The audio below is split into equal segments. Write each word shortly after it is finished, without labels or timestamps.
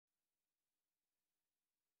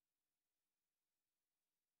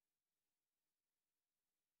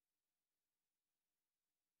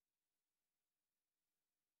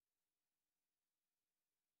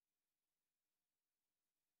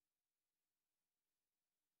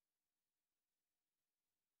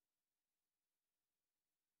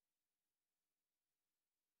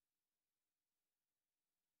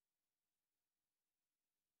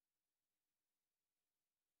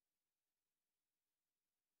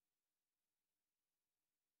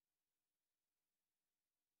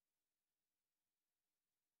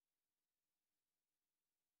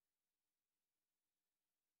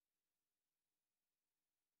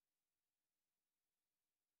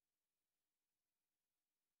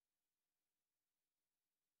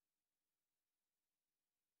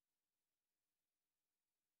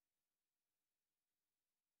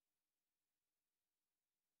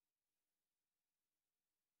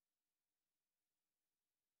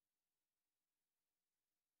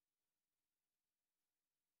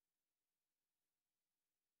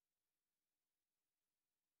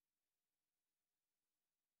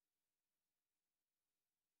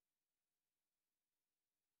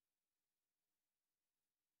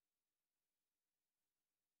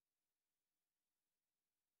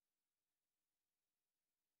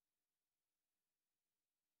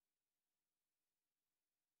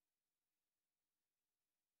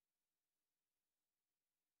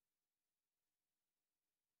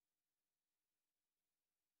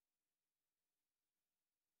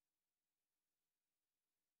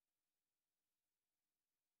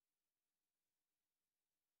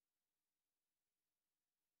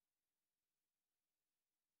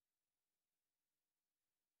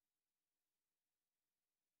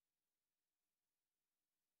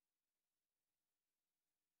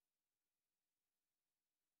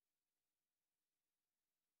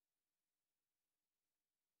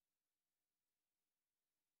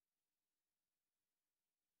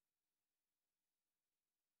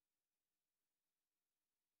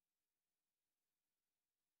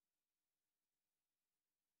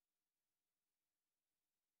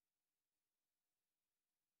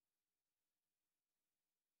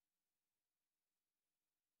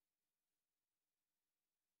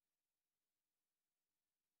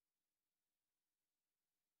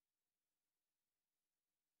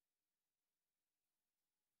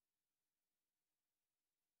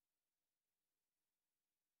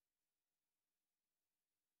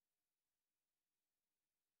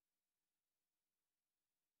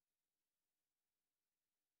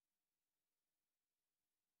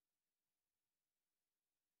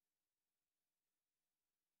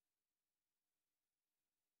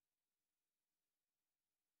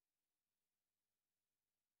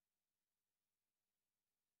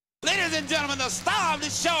ladies and gentlemen, the star of the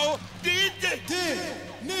show,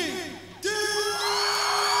 DjDanny.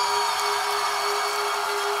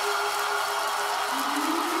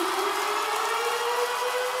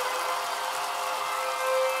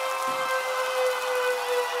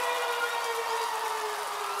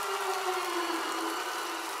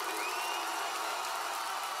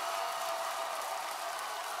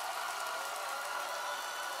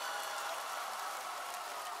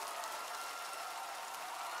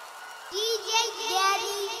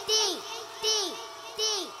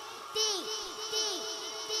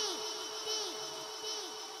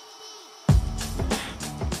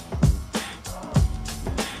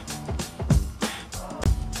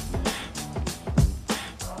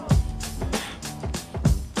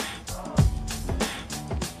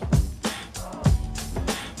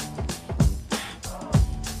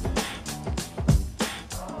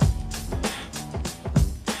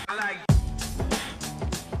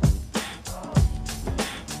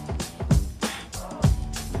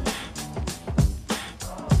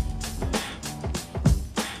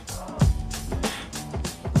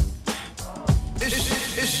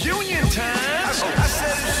 It's union time. I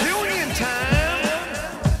said it's union time.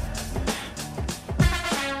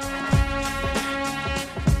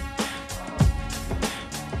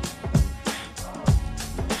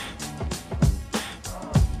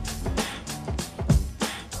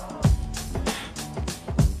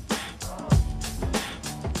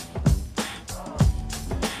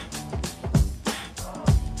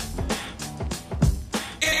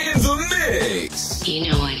 In the mix.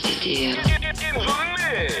 You know what to do. In the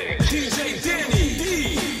mix. DjDanny.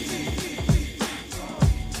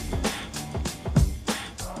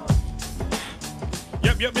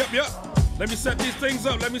 Yep. Let me set these things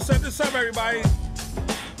up. Let me set this up, everybody.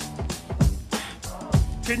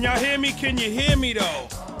 Can y'all hear me? Can you hear me, though?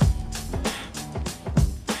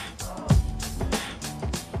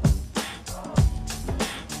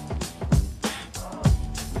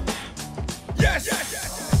 Yes!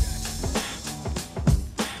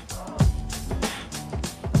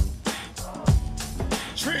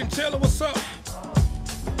 Trent Taylor, what's up?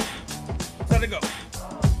 Let it go.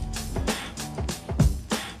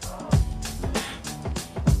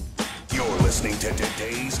 You're listening to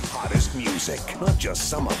today's hottest music. Not just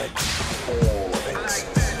some of it, all of it.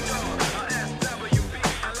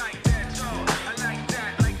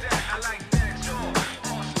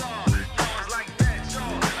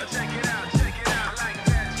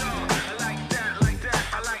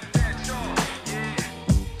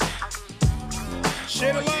 Share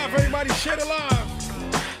it alive, everybody, share it alive.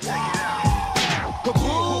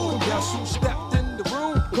 Kaboom, guess who stepped in the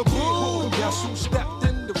room? Kaboom, guess who stepped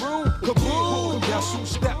in the room? Kaboom, guess who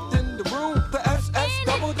stepped in the room? The SS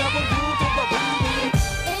double to the boom.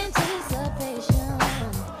 Anticipation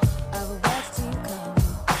of what's to come.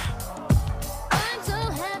 I'm so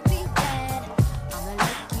happy that I'm a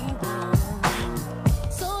lucky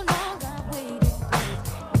one. So long I waited,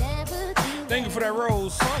 but never did. Thank you for that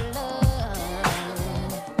rose.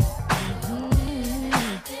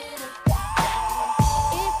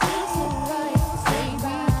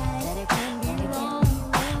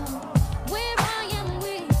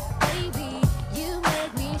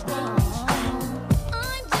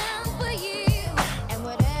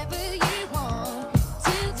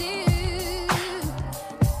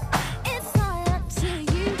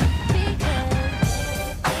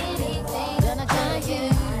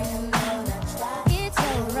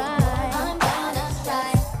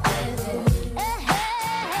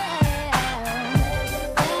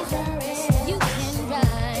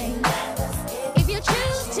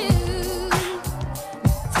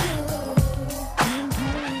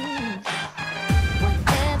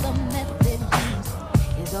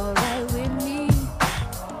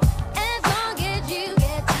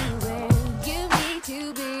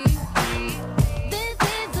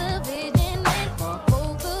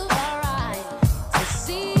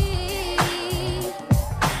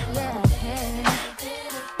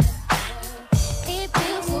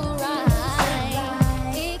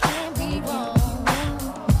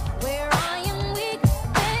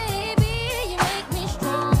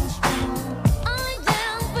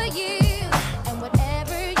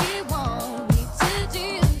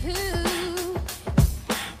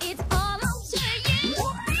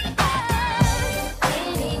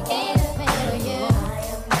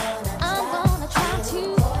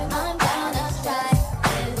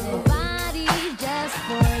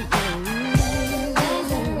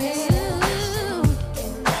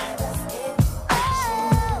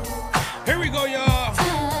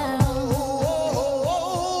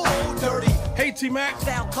 T-Mac.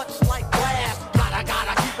 Sound cuts like glass.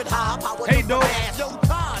 Gotta keep it high. Hey, dope.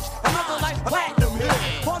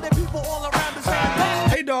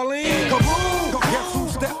 Hey, Darlene. Kaboom! Guess who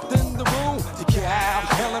stepped in the room? The cow,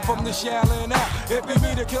 hailing from the shelling out. It be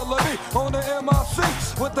me, the killer bee, on the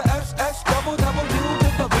MIC with the SS double to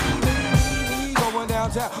the B. Going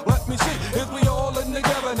downtown, let me see if we all in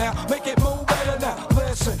together now. Make it move better now.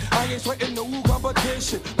 Listen, I ain't sweating no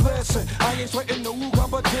competition. Listen, I ain't sweating no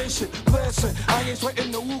competition. Listen, I ain't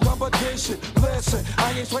sweating no competition. Listen,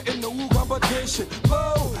 I ain't sweating no competition.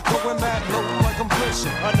 Low, going mad low like I'm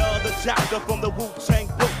fishing. Another chapter from the Wu-Tang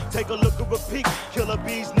book. Take a look at repeat. Killer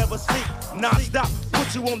bees never sleep. Non-stop.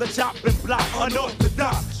 Put you on the chopping block.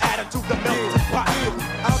 Unorthodox. Attitude the melting pot.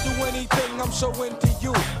 I'll do anything, I'm so into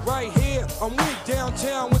you. Right here, I'm weak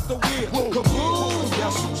downtown with the wheel. Kaboom!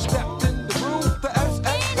 Guess who stepped in the room? The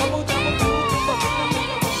SS double double to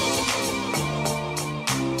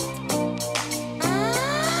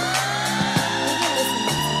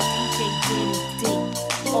DjDanny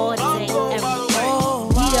all day, every day.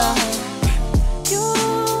 Yeah. You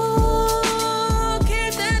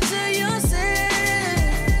keep that to yourself.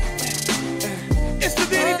 It's the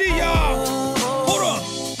Danny D, y'all. Hold on.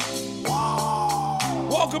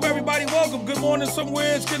 Welcome, everybody. Welcome. Good morning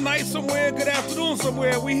somewhere. It's good night somewhere. Good afternoon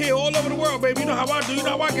somewhere. We here all over the world, baby. You know how I do. You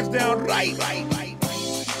know how I get down. Right.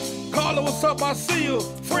 Carla, what's up? I see you.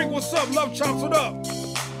 Frank, what's up? Love Chops, what up?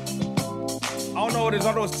 I don't know what it is.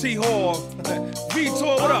 I know it's T Hall.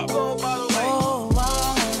 V-Tour, what up?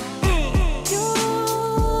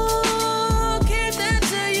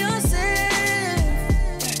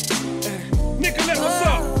 Nicolette, what's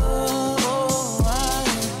up?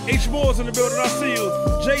 H Moore's in the building, I see you.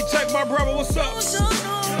 J-Tech, my brother, what's up?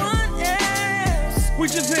 We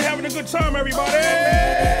just here having a good time, everybody.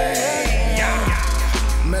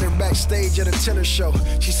 Met her backstage at a Tiller show.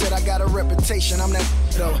 She said I got a reputation, I'm that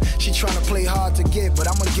though. She tryna play hard to get, but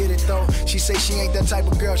I'ma get it though. She say she ain't that type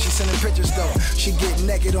of girl, she sending pictures though. She get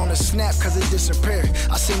naked on the snap cause it disappeared.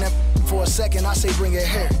 I seen that for a second, I say bring it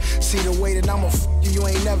here. See the way that I'ma you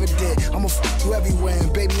ain't never did. I'ma you everywhere,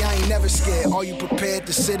 and baby I ain't never scared. Are you prepared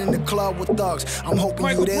to sit in the club with thugs? I'm hoping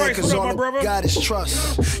Michael you there cause all I got is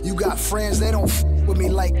trust. You got friends, they don't with me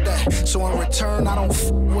like that. So in return, I don't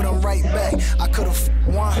with them right back. I could've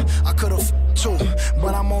one, I could've two,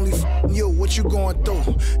 but I'm only you. What you going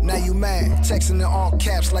through? Now you mad, texting in all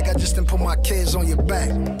caps like I just didn't put my kids on your back.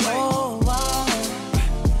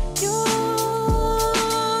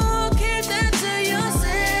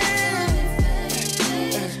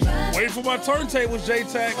 Wait for my turntables,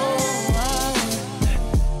 J-Tech.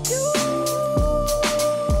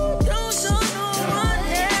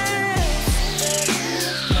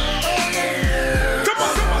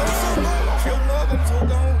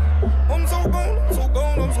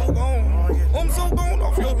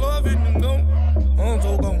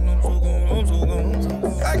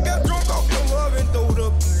 I got drunk off your love and throwed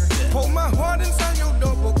up. Pour my heart inside your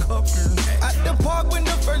double cup. At the park when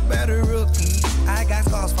the first batter up. I got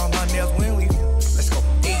scars from my nails when we. Let's go.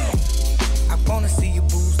 Hey. I wanna see your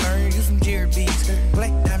boobs turn. You some Jerry B's.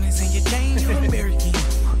 Black diamonds in your chain, you American.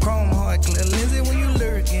 Chrome hard, clear lenses when you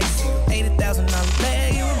lurking. $80,000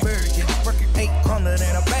 bag, you a virgin. Working 800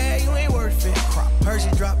 in a bag, you ain't worth it.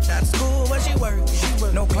 Hershey dropped out of school, but she working.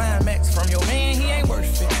 No climax from your man, he ain't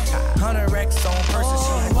worth it. 100 racks on person,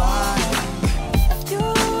 she like, why? You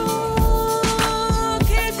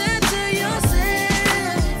keep that to yourself.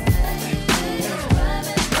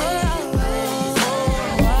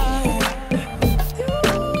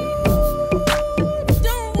 You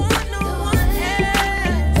don't want no one it.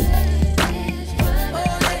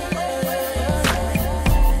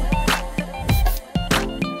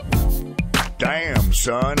 Damn,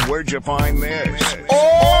 son, where'd you find this?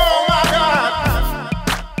 Oh my God!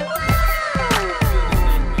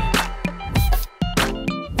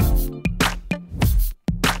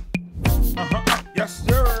 Yes,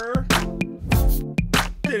 sir.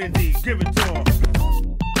 Did indeed. Give it to him.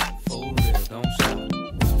 For real, don't stop.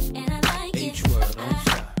 H-word, don't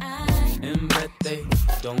stop. M-bet-they,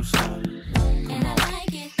 don't stop.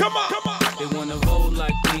 Come on. They wanna roll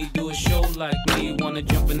like me, do a show like me. Wanna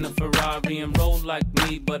jump in the Ferrari and roll like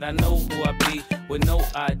me. But I know who I be with no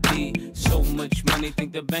ID. So much money,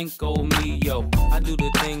 think the bank owe me. Yo, I do the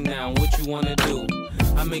thing now, what you wanna do?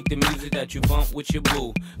 I make the music that you bump with your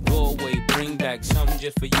boo. Go away, bring back something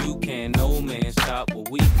just for you. Can no man stop what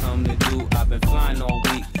we come to do. I've been flying all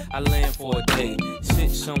week, I land for a day.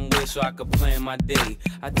 Sit somewhere so I could plan my day.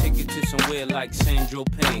 I take it to somewhere like San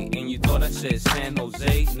Tropez. And you thought I said San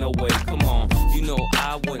Jose? No way, come on. You know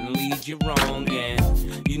I wouldn't lead you wrong.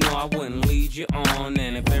 And you know I wouldn't lead you on.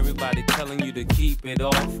 And if everybody telling you to keep it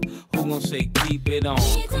off, who gon' say keep it on?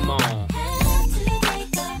 Come on.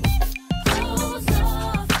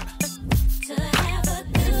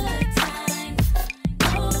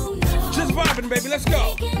 Just vibing, baby, let's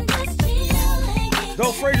go.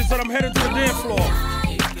 Those Frazier said I'm headed to the dance floor.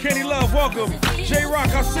 Kenny Love, welcome. J-Rock,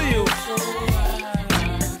 I see you.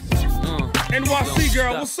 NYC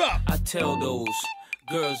girl, what's up? I tell those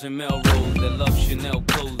girls in Melrose that love Chanel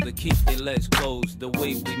clothes, that keep their legs closed. The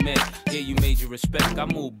way we met, yeah, you made your respect. I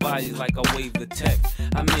move bodies like I wave the tech.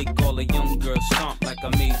 I make all the young girls stomp like I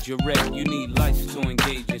made your wreck. You need license to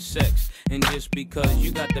engage in sex. And just because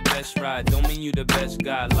you got the best ride, don't mean you the best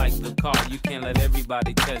guy. Like the car, you can't let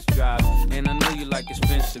everybody test drive. And I know you like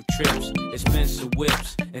expensive trips, expensive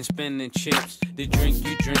whips, and spending chips. The drink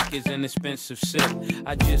you drink is an expensive sip.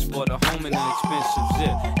 I just bought a home in an expensive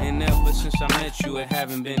zip. And ever since I met you, it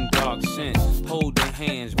haven't been dark since. Holding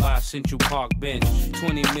hands by a Central Park bench.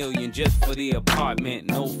 20 million just for the apartment,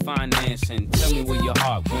 no financing. Tell me where your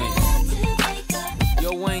heart went.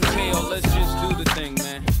 Yo, Wayne K.O., let's just do the thing,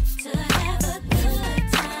 man.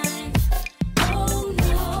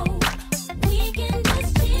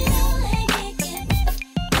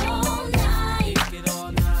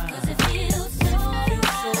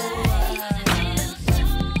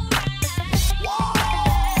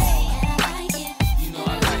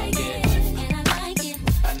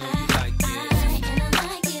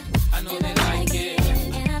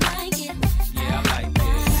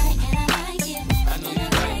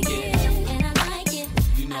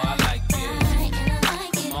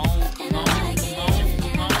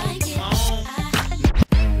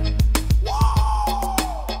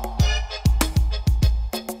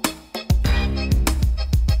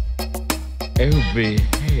 Oh,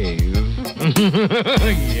 behave.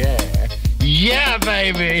 Yeah. Yeah,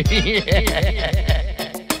 baby.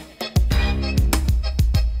 Yeah.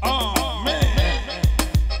 Oh, man.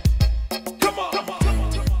 Come on.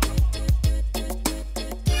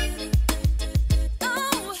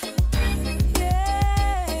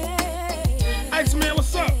 Iceman,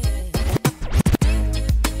 what's up?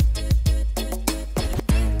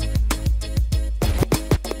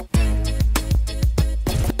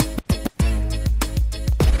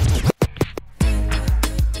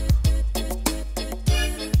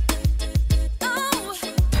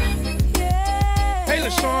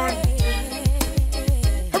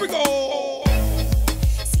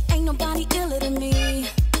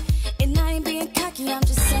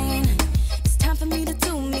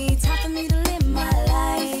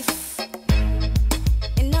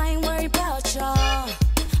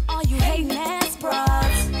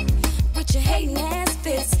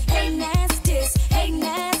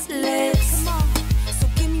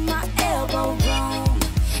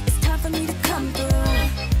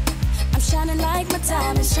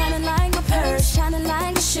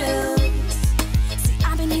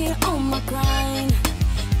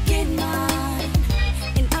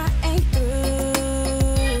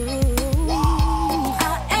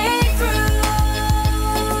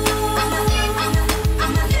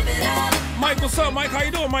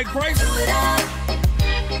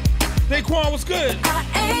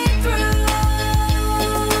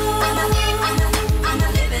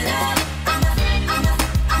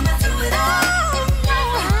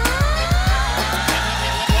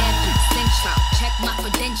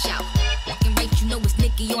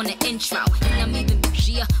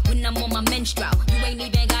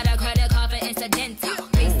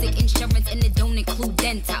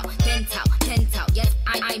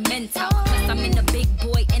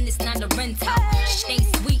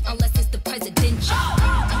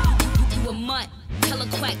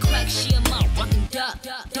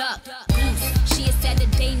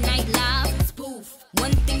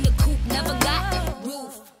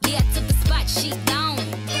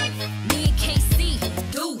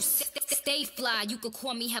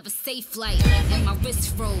 Call me, have a safe flight, and my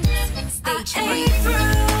wrist froze. Stage fright.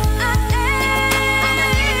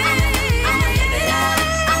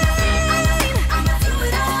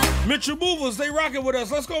 Mitchell Movers, they rocking with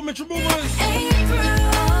us. Let's go, Mitchell Movers.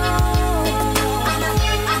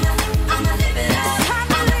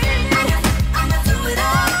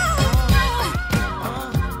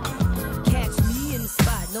 Catch me in the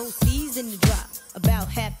spot, no C's in the drop. About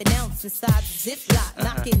half an ounce inside the Ziploc,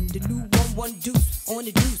 knocking the new 1-1 deuce on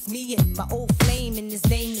the deuce. Me and my old flame, and his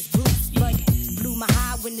name is Bruce. But blew my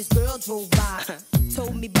high when this girl drove by.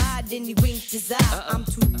 Told me bye, then he winked his eye. I'm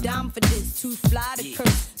too dumb for this, too fly to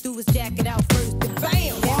curse. Threw his jacket out first, and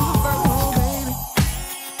bam! Oh, baby,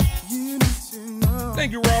 you need to know.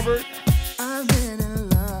 Thank you, Robert. I've been in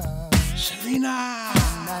love. Shalina.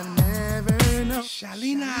 I never know.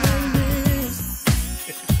 Shalina.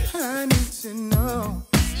 I need to know.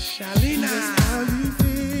 Shalina. Just how you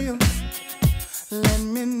feel. Let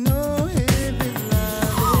me know if it's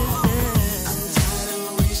love is there. I'm tired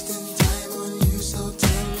of wasting time on you, so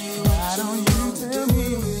tell me why don't you tell me?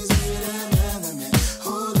 Is it another man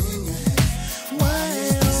holding your hand? Why,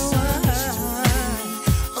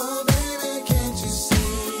 oh baby, can't you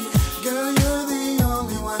see? Girl, you're the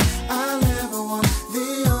only one I'll ever want, the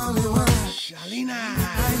only one. Shalina.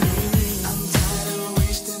 I'm tired of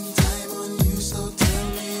wasting time on you, so tell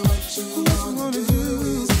me what you wanna do.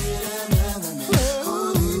 Is it another man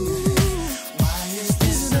holding your hand? Why is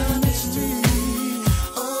this a mystery?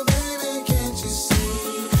 Oh baby, can't you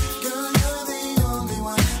see? Girl, you're the only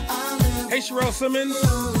one I'll ever. Hey, Sherelle Simmons.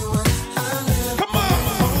 Come on!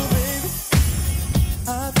 Oh, baby, I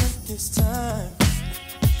think it's time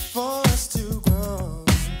for us to grow.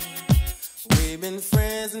 We've been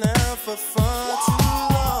friends now for far too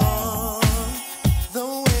long. The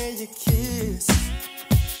way you kiss,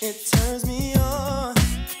 it turns me on.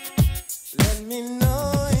 Let me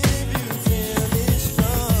know if you feel it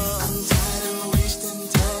strong. I'm tired of wasting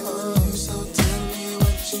time on you, so tell me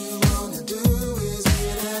what you wanna do. Is it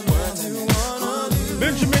what you wanna do?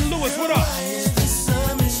 Benjamin Lewis, what up? Is this a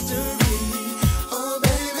mystery? Oh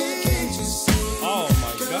baby, can't you see? Oh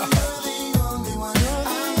my God. You're the only one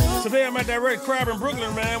Today I'm at that Red Crab in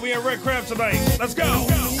Brooklyn, man. We at Red Crab tonight. Let's go. I'm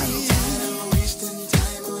tired of wasting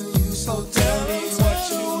time on you, so tell me what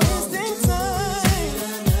you want.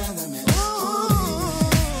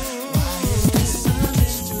 Why is this a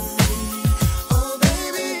mystery? Oh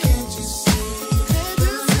baby, can't you see?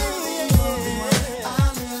 You're the only one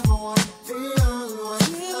I'll ever want, the only one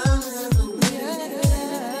I'll ever need.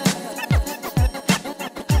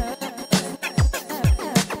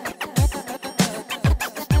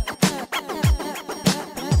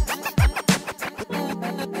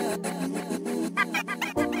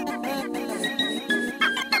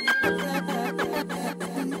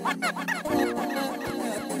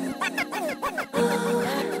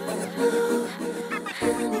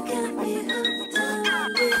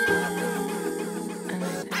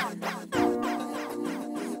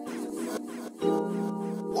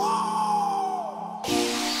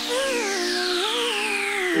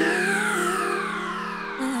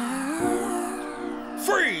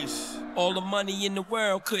 Freeze. All the money in the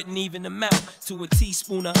world couldn't even amount to a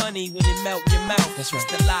teaspoon of honey when it melt in your mouth. That's right.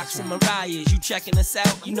 It's the Locks and Mariah's. You checking us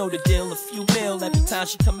out? You know the deal. A few mil every time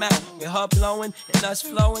she come out. With her blowing and us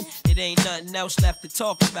flowing, it ain't nothing else left to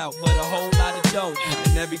talk about but a whole lot of dough.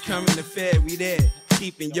 And every current affair, we there.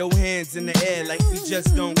 Keeping your hands in the air like we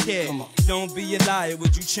just don't care. Don't be a liar,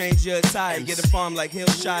 would you change your attire? Get a farm like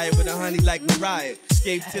Hillshire with a honey like Mariah.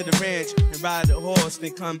 Escape to the ranch and ride a horse,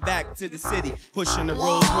 then come back to the city, pushing the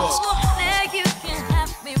Rolls Royce. There you can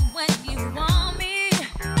have me when you want me.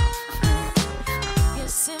 You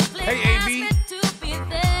simply Hey, ask AB. me to be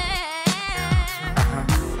there.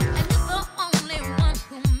 And you're the only one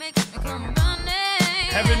who makes me come running.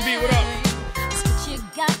 Heaven B, what up? It's what you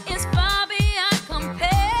got is far beyond compare.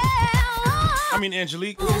 I mean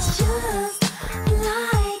Angelique. It's just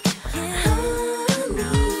like honey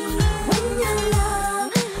when your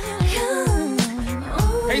love comes.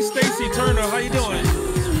 Hey, Stacy Turner, how you doing?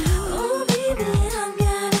 Oh, baby, I've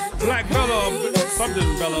got a Black Bella,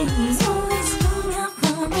 something Bella. It's always strong out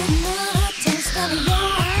from another taste of your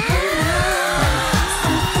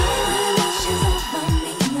delicious over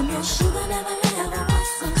me. And your sugar never ever was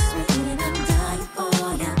so sweet. And I'm dying for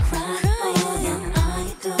you, crying for you, I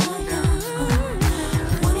adore you.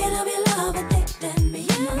 Wanted to be love addicted me.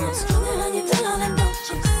 I'm stronger than your darling, don't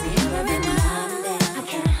you see? Every night and day, I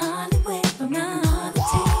can hardly wait for another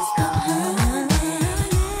taste of honey.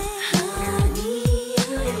 Honey,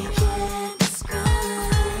 I can't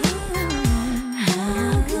describe.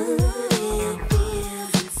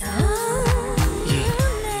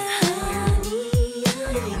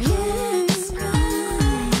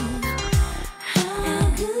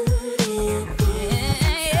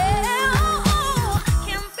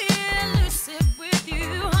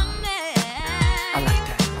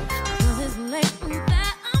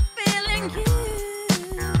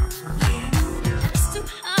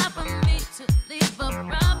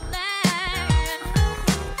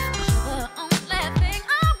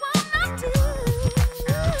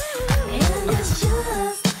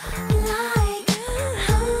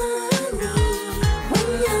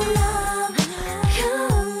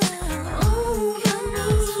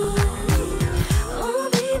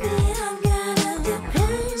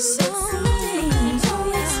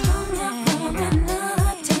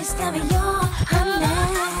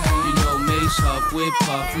 with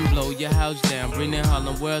puff and blow your house down. Bring the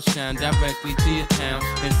Harlem World shine directly to your town.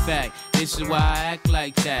 In fact, this is why I act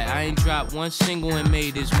like that. I ain't dropped one single and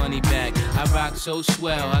made this money back. I rock so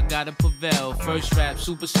swell, I gotta prevail. First rap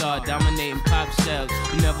superstar, dominating pop sales.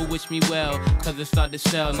 You never wish me well, cause it start to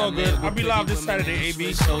sell. It's all good. I'll be live this Saturday,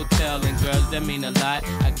 AB. Hotel and girls that mean a lot.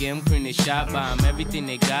 I get them cream, they shot by them. Everything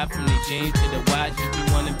they got from the jeans to the watch. If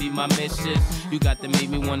you wanna be my missus, you got to make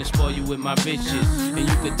me wanna spoil you with my bitches. And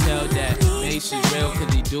you could tell that Mace is real,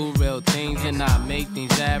 cause he do real things. And I make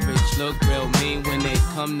things average look real mean. When they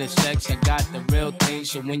come to sex, I got the real thing.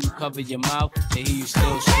 So when you cover your mouth, they hear you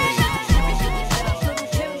still scream.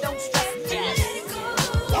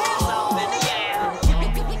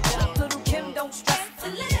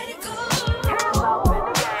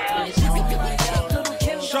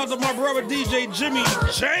 Shout out to my brother DJ Jimmy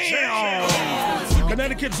Jam.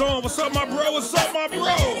 Connecticut Zone. What's up, my bro? What's up, my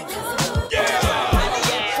bro? Yeah!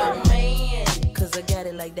 Cause I got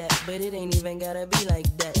it like that, but it ain't even gotta be like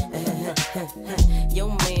that. Yo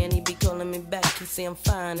man, he be calling me back. He say I'm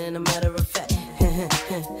fine, and a matter of fact.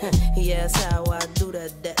 He asks how I do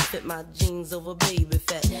that fit my jeans over baby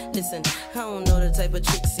fat. Listen, I don't know the type of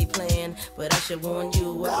tricks he playing, but I should warn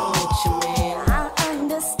you, I don't want you, man. I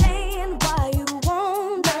understand why you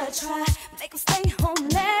wanna try, make him stay home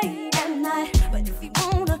late at night. But if he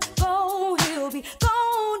wanna go, he'll be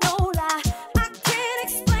gone, no lie. I can't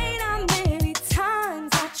explain how many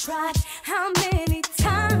times I tried, how many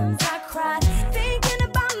times I cried, thinking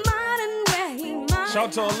about mine and where he might. Shout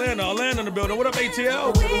out to Orlando in the building. What up,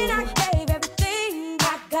 ATL? When I gave everything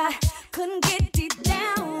I got, couldn't get deep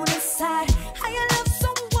down inside. How you love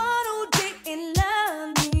someone who didn't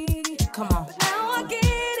love me? Come on. But now I get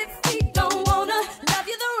it, he don't wanna love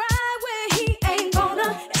you the right way. He ain't gonna.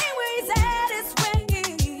 Anywhere he's at is where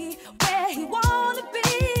he wanna be.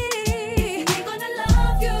 He ain't gonna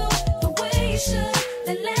love you the way he should,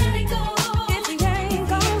 then let it go. If he ain't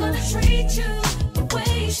gonna treat you the way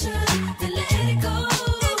he should, then let it go.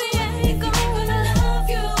 If he ain't gonna love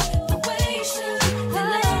you the way he should, then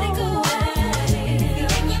let it go. If he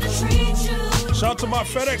ain't gonna treat you. Shout out to my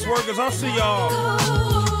FedEx workers. I'll see y'all.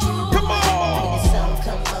 Come on! When the song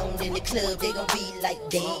come on in the club, they gon' be like,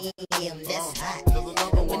 damn, that's hot.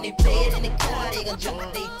 And when they play it in the car, they gon' jump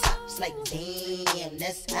their tops like, damn,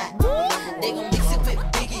 that's hot. They gon' mix it with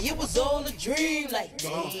Biggie, it was all a dream, like,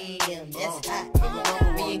 damn, that's hot.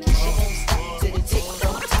 Me and Keisha gon' stop to the tick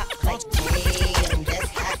on top, like, damn, that's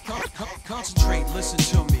hot. Concentrate, listen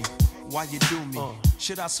to me while you do me.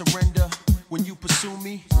 Should I surrender when you pursue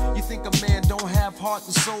me? You think a man don't have heart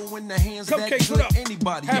and soul in the hands that good?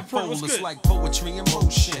 Anybody can fold. It's like poetry in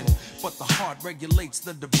motion, but the heart regulates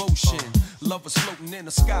the devotion. Love is floating in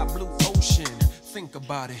a sky blue ocean. Think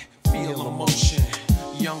about it, feel emotion.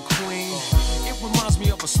 Young queen, it reminds me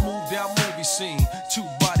of a smoothed out movie scene. Two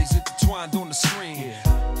bodies intertwined on the screen.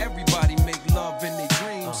 Everybody make love in their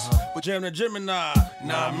dreams, but Jam the Gemini.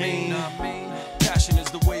 Nah, I mean, passion is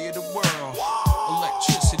the way of the world.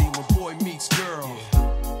 Electricity when boy meets girl,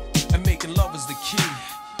 and making love is the key.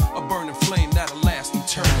 A burning flame that'll last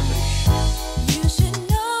eternally. You should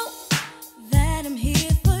know that I'm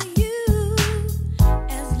here for you.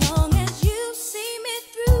 As long as you see me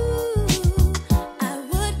through, I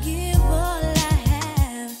would give all I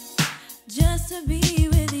have just to be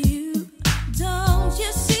with you. Don't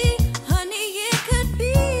you see, honey, it could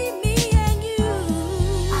be me and you.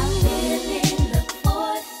 I really look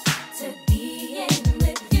forward to being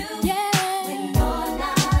with you. Yeah. When you're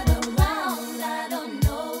not around, I don't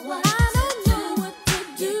know what to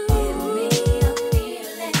do. You give me a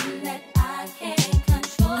feeling that I can't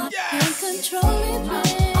control. Can't control it, babe.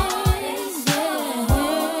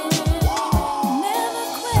 Never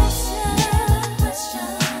question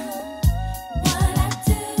what I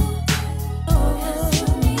do. 'Cause you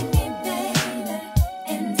need me, baby,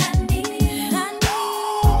 and I need you.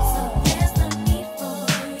 So there's no need for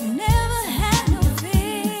you. Never had no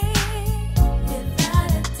fear.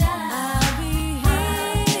 Without a doubt, I'll be here.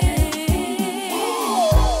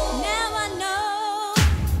 Now I know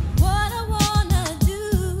what I wanna do.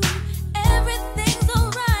 Everything's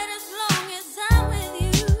alright as long as I'm with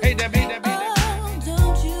you. Hey, Debbie.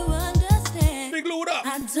 Don't you understand? Big Lou, what up? I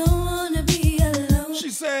don't wanna be alone. She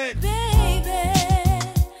said, baby,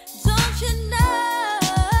 don't you know?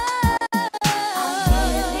 I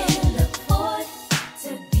really look forward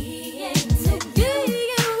to being with you.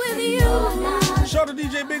 shout out to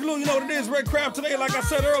DJ Big Lou. You know what it is, Red Craft today, like I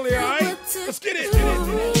said earlier, all right? Let's get it. A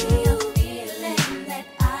feeling that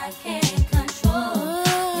I can't control.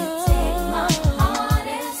 You take my heart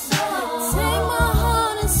and soul. Take my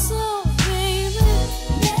heart and soul, baby.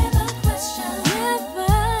 Never question what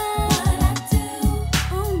I do.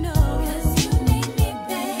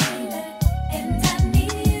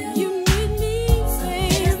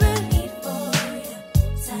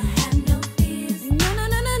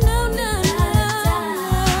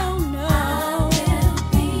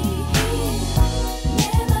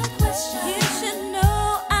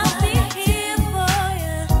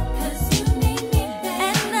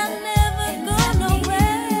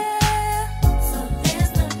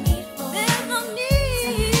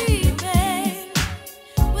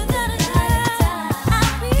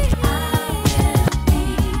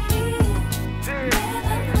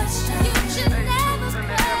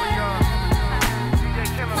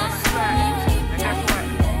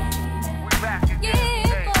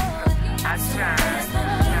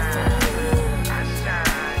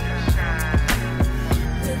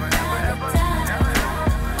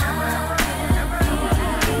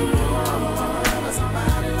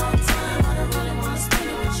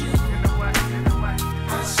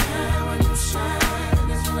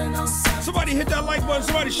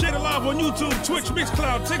 Share it live on YouTube, Twitch,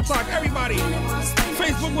 Mixcloud, TikTok, everybody.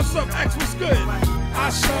 Facebook, what's up? X, what's good? I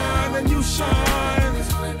shine and you shine.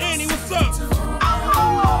 Annie, what's up?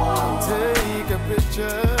 Take a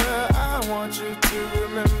picture, I want you to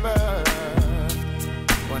remember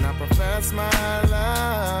when I profess my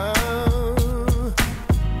love.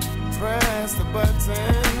 Press the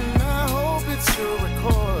button, I hope it's your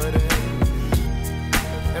recording.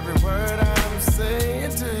 Every word I'm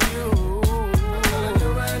saying to you. I'm telling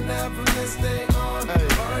you right now from this day on.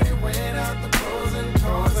 I've already weighed out the pros and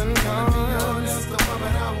cons. And gonna be honest, the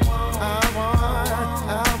woman I want. I want.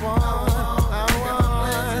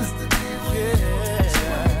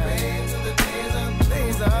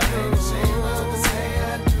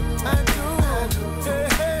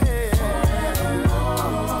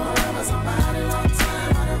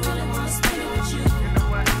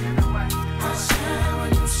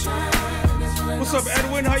 What's up,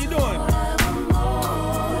 Edwin? How you doing?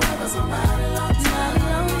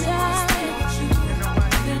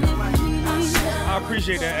 I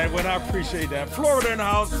appreciate that, Edwin. I appreciate that. Florida in the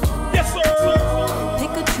house. Yes, sir.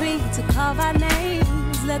 Pick a tree to carve our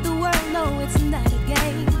names. Let the world know it's not a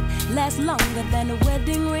game. Last longer than a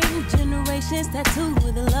wedding ring. Generations tattooed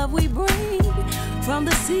with the love we bring. From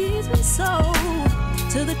the seeds we sow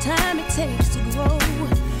to the time it takes to grow.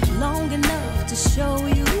 Long enough to show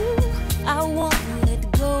you I won't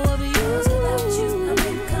let go of you. Without you, I'm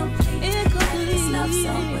incomplete. This love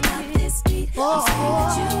song without this beat. I'm saying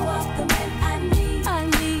that you are the man I need.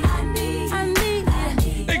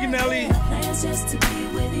 Thank you, Nelly. Plans just to be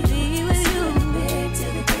with you. Be with you. Big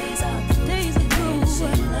till the days are through. Days are through. She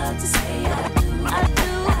love to say I do. I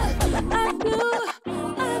do. I do.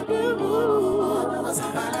 I do.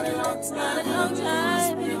 It's not a long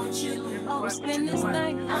time. Oh, spend this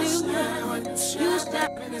night with you. You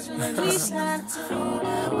stop. We shine all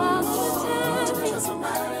the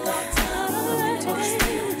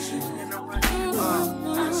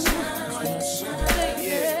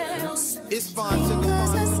It's fun to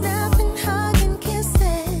the snap and hug and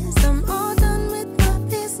kisses. I'm all done with my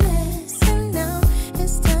business. And now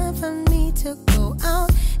it's time for me to go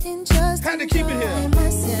out and just enjoy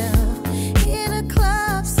myself. In a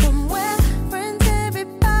club somewhere, friends,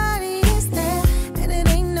 everybody is there. And it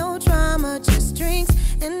ain't no drama, just drinks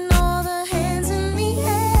and all the hands in the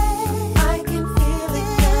air. I can feel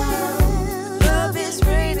it now. Love is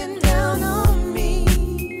raining down on me.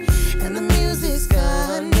 And the music's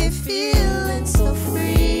got me feeling so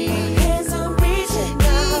free. Hands are reaching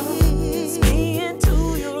out. It's me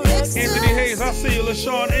into your ecstasy. Anthony Hayes, I see you.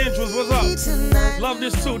 LaShawn Andrews, what's up? Love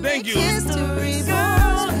this too. Thank you. History,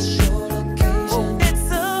 girl.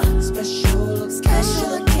 It's a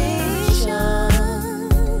special occasion.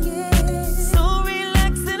 So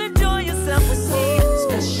relax and enjoy yourself with me.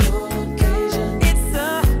 Special occasion. It's a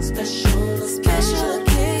special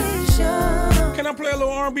occasion. Can I play a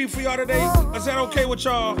little R&B for y'all today? Is that okay with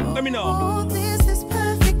y'all? Let me know. Oh, this is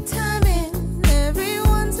perfect timing.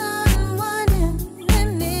 Everyone's unwinding,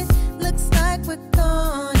 and it looks like we're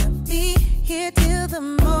gonna be here till the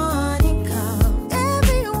morning comes.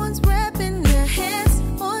 Everyone's wrapping their hands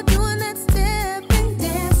or doing that step and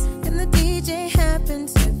dance, and the DJ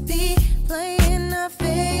happens to be playing our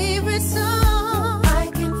favorite song. I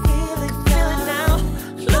can feel it now.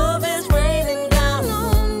 Love is raining down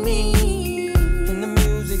on me, And the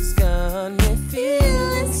music's got me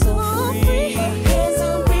feeling so free. Hands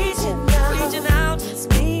are reaching out, it's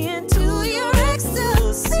me into your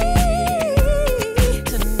ecstasy.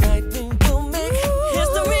 Tonight we will make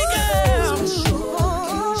history, girl.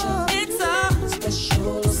 It's a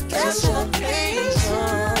special occasion.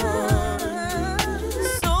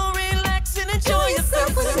 So relax and enjoy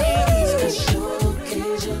yourself with me.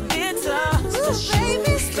 It's a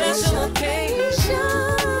special occasion.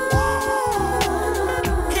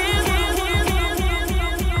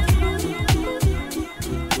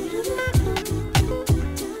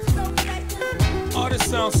 Oh, this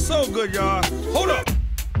sounds so good, y'all. Hold up.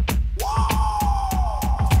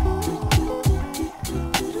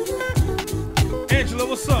 Angela,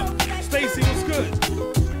 what's up? Stacy, what's good?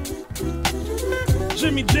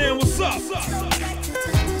 Jimmy Jam, what's up?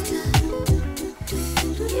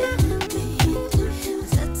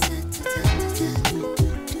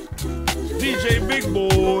 DJ Big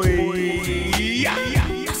Boy. Yeah.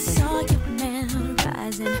 I saw your man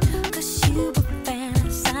rising, 'cause you were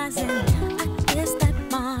fantasizing. I guess that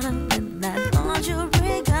bottom and that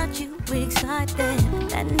lingerie got you excited.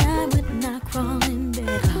 That night when I crawl in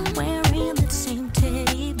bed, wearing that same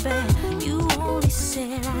teddy bear. You only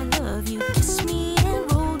said I love you, kissed me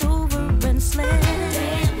and rolled over and slept.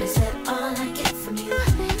 Damn, is that all I get from you?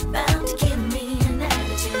 Bound to give me an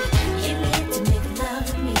attitude.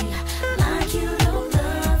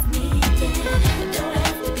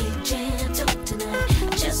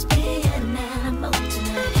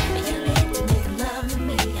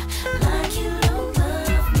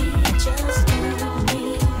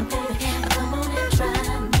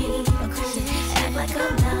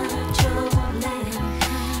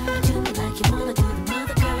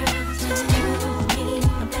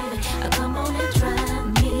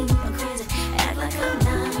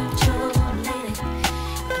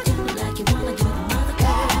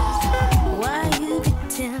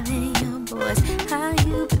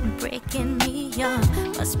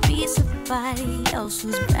 nobody else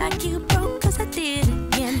was back. You broke cause I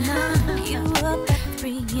didn't get none. You up at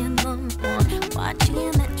 3 in the morning,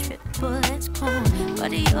 watching that triple X porn.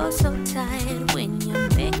 But you're so tired when you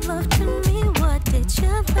make love to me. What did you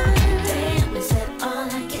learn? Damn, is that all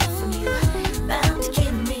I get from you? Bound to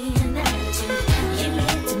give me an attitude. You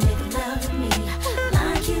meant to make love to me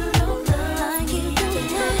like you don't love me.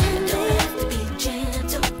 Don't have to be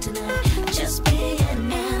gentle tonight, just be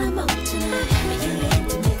an animal tonight. You meant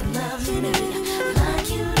to make love to me like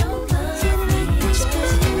you don't love me. Just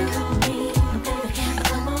call me, baby.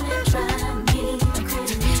 Come on and try me.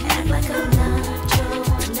 Act like I'm not your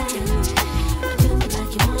man. Do me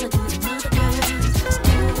like you wanna do the mother girls.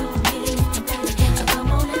 Do me, baby. Come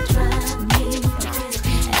on and try me.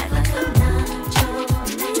 Act like I'm not your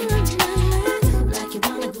man. Do like you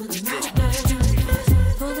wanna do the mother girls.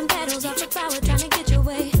 Pulling petals off the flower, trying to get your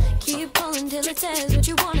way. Keep pulling till it says what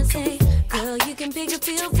you wanna say. Girl, you can pick a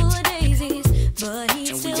field full of daisies, but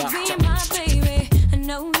he'd still be my baby. I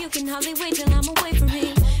know you can hardly wait till I'm away from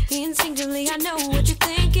him. Instinctively, I know what you're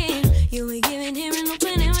thinking. You were giving him an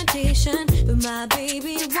open invitation, but my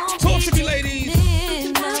baby won't. Talk to me, ladies.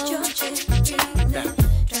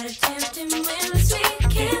 Try to tempt him with a sweet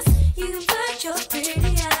kiss. You can put your pretty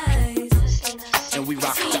eyes. And we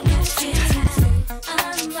rock it.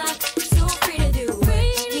 I'm like so free to do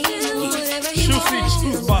whatever he wants.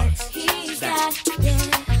 Shoe box. He's got,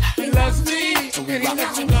 He loves me, and he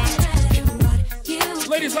loves me not.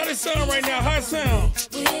 Ladies, how this sound right now? How it sound?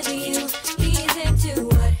 with you. He's into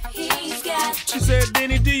what he's got. She said,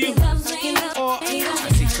 Danny, do you? He loves me. I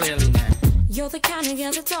see clearly now. You're the kind of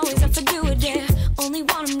girl that's always up for do it, yeah. Only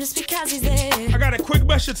want him just because he's there. I got a quick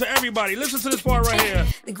message to everybody. Listen to this part right here.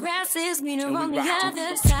 The grass is greener on the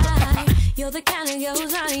other side. You're the kind of girl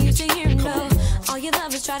who's not used to hearing no. All your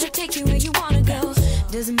lovers try to take you where you wanna go.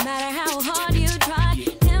 Doesn't matter how hard you try,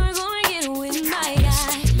 never gonna get with my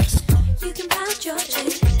guy. You can pout your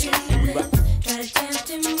chest, try to tempt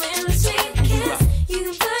him with a sweet kiss. You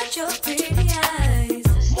can put your pretty eyes.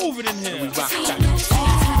 Move it in here. I'm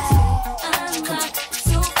not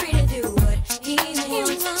so free to do what he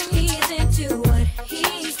wants. He's into what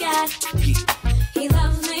he's got. He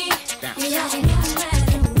loves me. He loves me no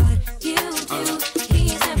matter what you do.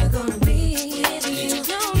 He's never gonna be with you.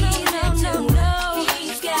 No.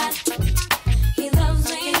 He's got. He loves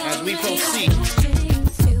me. As we proceed,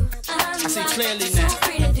 I see clearly now.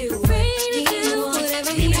 Free to do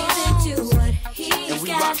whatever he wants. Into what he's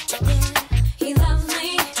got. He loves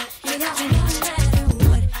me. He loves me no matter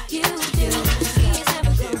what you do. He's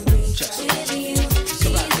never gonna be with you. He's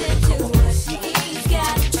into what he's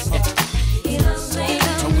got. He loves me.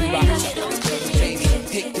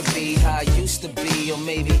 It could be how I used to be, or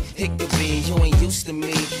maybe it could be you ain't used to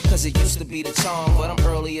me. Cause it used to be the charm, but I'm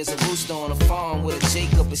early as a rooster on a farm with a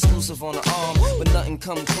Jacob exclusive on the arm. But nothing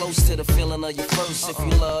come close to the feeling of your first. If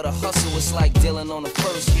you love to hustle, it's like dealing on the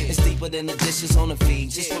first. It's deeper than the dishes on the feed.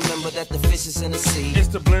 Just remember that the fish is in the sea. It's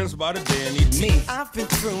the blends by the Danny. Me. I've been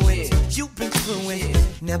through it, you've been through it.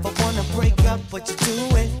 Never wanna break up, but you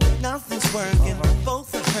do it. Nothing's working,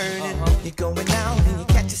 both are hurting. You're going out and you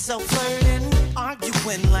catch yourself flirting,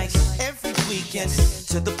 arguing like every weekend,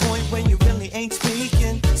 to the point where you really ain't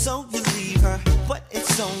speaking. So you leave her, but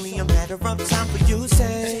it's only a matter of time for you to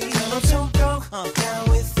say, girl, I'm so broke down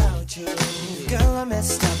without you. Girl, I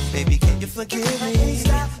messed up, baby, can you forgive me?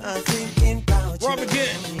 I'm thinking about you. Rob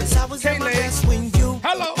again. Cause I was at my best when you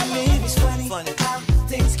It's funny how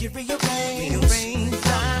things get rearranged.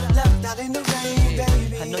 Left out in the rain,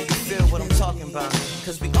 baby. I know you feel what I'm talking about.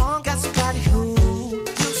 Cause we all got somebody who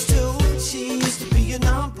used to. She used to be your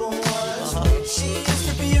number one. She used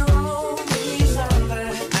to be your only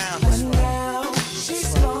lover. But now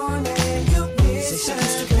she's gone and you miss her.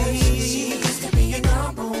 She used to be your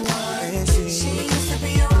number one. She used to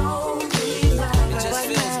be your only lover. It just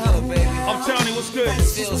feels good, baby. I'm telling you what's good. It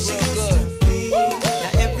feels real good. Now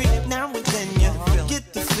every now and then you get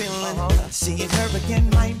the feeling seeing her again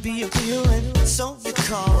might be appealing. So you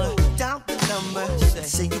call her, down the number,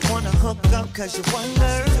 say you wanna hook up cause you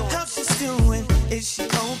wonder how she's doing, is she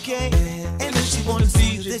okay? And if she wanna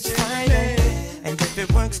see you this Friday, and if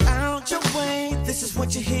it works out your way, this is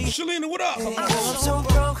what you hear. Shalina, what up? I'm so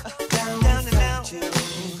broke, down and out.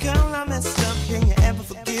 Girl, I messed up, can you ever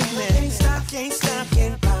forgive me? Can't stop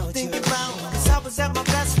thinking about cause I was at my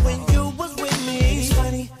best when you was with me. It's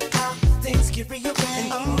funny how things get rearranged.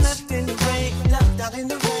 And I'm left in the rain, left out in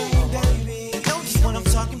the rain, baby. You know just what I'm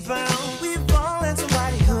talking about. We've all had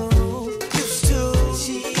somebody who used to.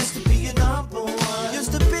 She used to be your number one.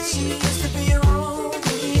 Used to be. She used to be your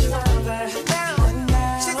only lover. Now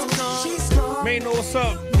she's gone. May know what's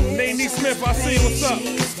up. Nate Smith, I see what's up.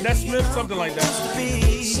 That's Smith, something like that.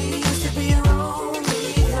 She used to be your only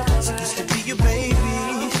love. She used to be your baby.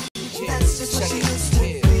 That's just what she used to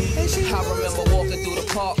be. I remember walking through the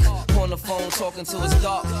park, on the phone talking till it's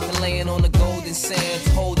dark, and laying on the golden sand,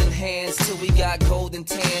 holding hands till we got golden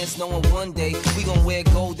tans, knowing one day we gon' wear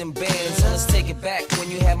golden bands. So let's take it back when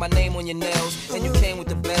you had my name on your nails, and you came with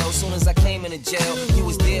the bell. Soon as I came into jail, you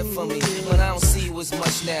was there for me, but I don't see you as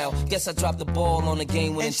much now. Guess I dropped the ball on the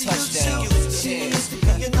game-winning touchdown. She used to be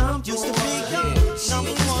your number one. She used to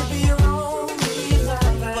be your only love.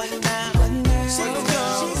 But now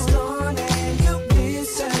she's gone and you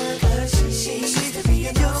miss her. 'Cause she used to be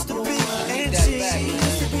your number one. And she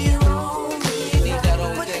used to be your only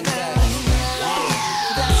love. But now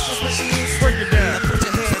that's just what she used to be. Break it down. Now put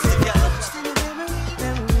your hands together.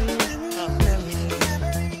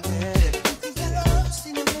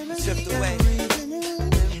 Drift away.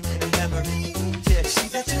 Memory. Yeah, she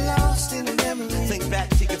got you lost in the memory. Think back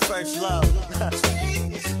to your first love.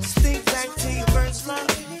 Think back to your first love.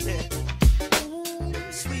 Yeah.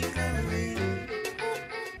 Sweet memory.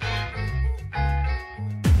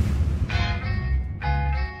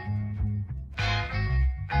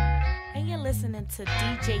 And you're listening to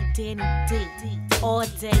DjDanny D all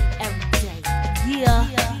day, every day. Yeah.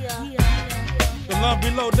 The love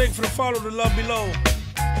below, thank you for the follow, the love below.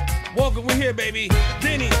 Welcome, we're here, baby.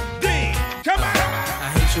 Danny D, come on. I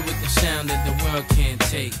hate you with the sound that the world can't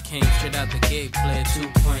take. Came straight out the gate, played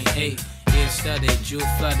 2.8. Ear studded, jewel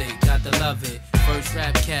flooded, got to love it. First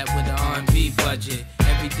rap cat with the R&B budget.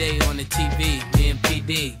 Every day on the TV, me and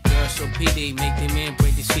PD. Girl so PD, make them man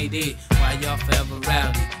break the CD. Why y'all forever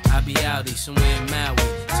rowdy? I be outie somewhere in Maui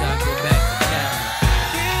till I go back to Cali.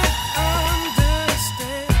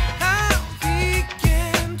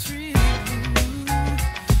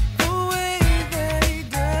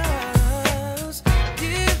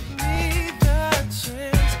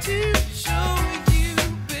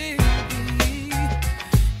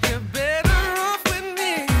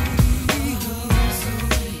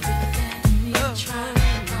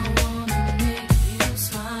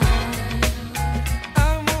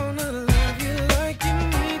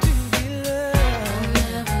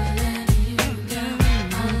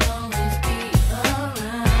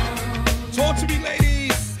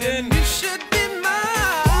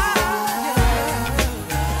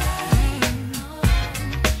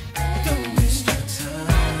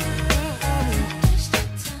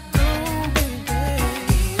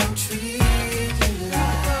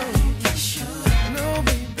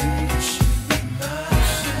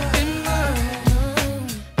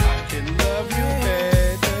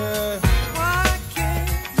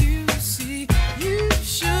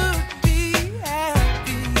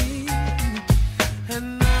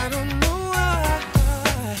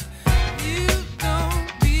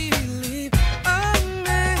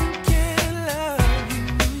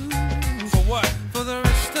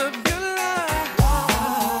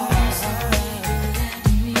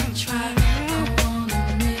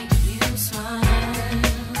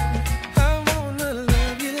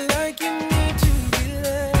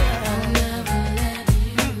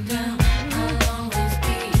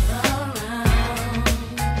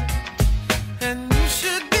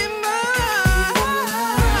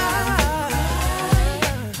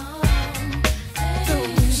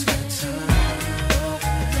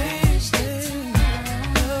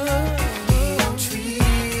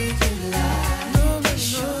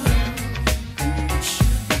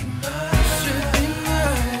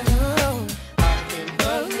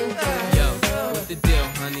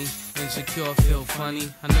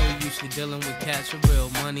 I know you used to dealing with cats with real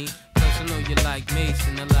money. Plus I know you like Mace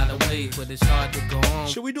in a lot of ways, but it's hard to go on.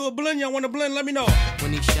 Should we do a blend? Y'all want a blend? Let me know.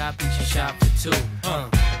 When he's shopping, she shop for two.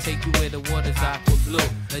 Take you where the water's aqua blue.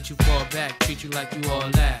 Let you fall back, treat you like you all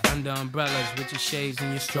that. Under umbrellas with your shades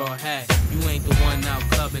and your straw hat. You ain't the one out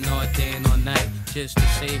clubbing all day and all night just to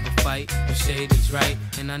save a fight. You say it's right,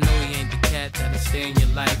 and I know he ain't the cat that'll stay in your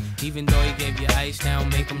life. Even though he gave you ice, now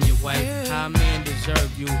make him your wife. How a man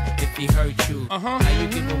deserve you if he hurt you? How you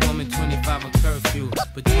give a woman 25 a curfew?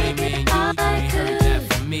 Between me and you ain't heard that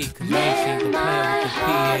from me. Cause you ain't seen the player with the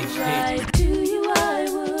PhD. To you I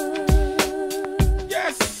would.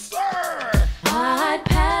 Yes, sir. I'd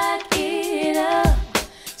pack it up,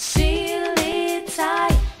 seal it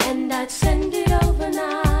tight, and I'd send it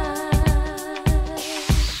overnight.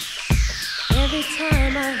 Every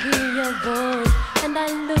time I hear your voice and I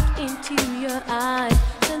look into your eyes,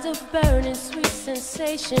 sends a burning sweet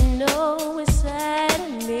sensation, oh, inside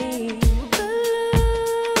of me. The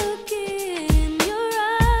look in your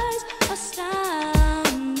eyes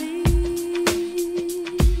astound me.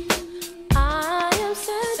 I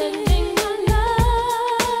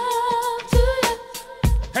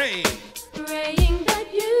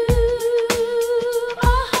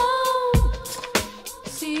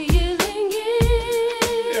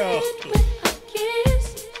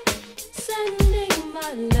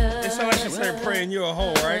here praying you're a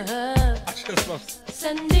hoe, right? I just love.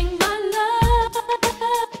 Sending my love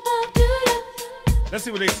to you. Let's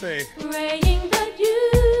see what they say. Praying that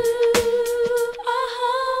you are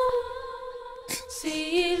home.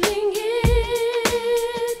 Sealing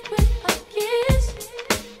it with a kiss.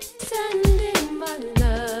 Sending my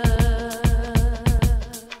love.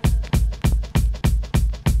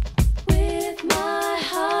 With my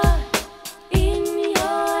heart in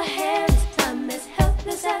your hands, I'm as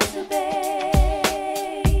helpless as a baby.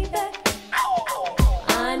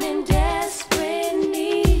 I'm in desperate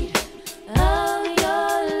need of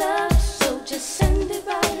your love, so just send it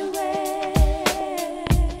right away.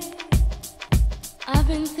 I've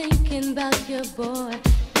been thinking about your boy,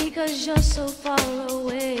 because you're so far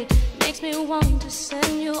away. Makes me want to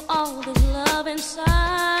send you all the love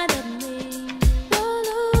inside of me. Your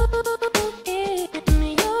look in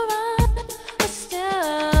your eyes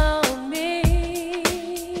tell me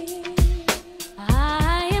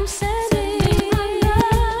I am sending my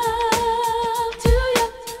love to you,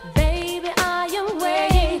 baby. I am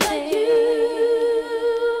waiting for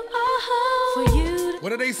you.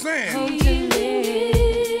 What are they saying? Come to me.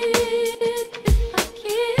 A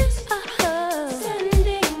kiss,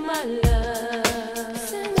 sending my love,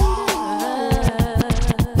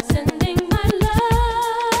 sending my love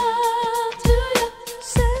to you,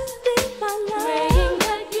 sending my love, praying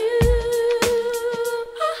that you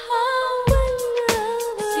are home.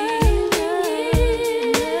 Sealing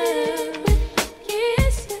it with a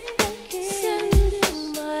kiss,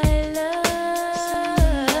 sending my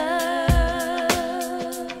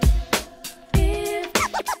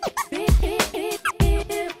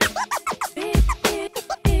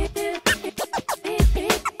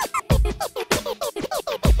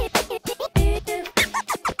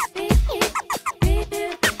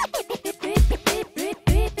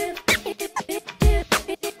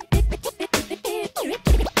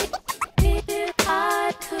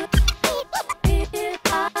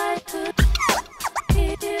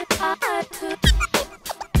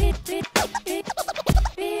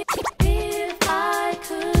If I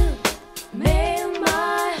could mail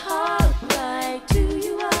my heart right to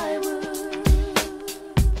you, I would.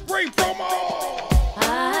 Great promo!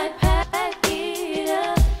 I'd pack it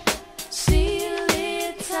up, seal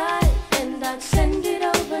it tight, and I'd send it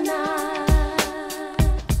overnight.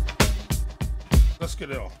 Let's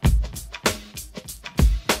get it on.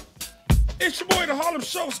 It's your boy, the Harlem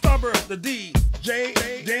Showstopper, the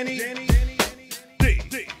DjDanny.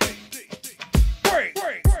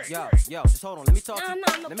 Yo, just hold on. Let me talk to you.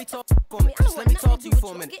 Let me talk for me. Just let me talk to you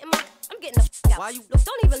for a minute. I'm getting the f*** out. Why you? Look,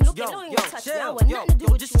 don't even look Yo, at it. Don't yo, even touch chill. me. I want nothing to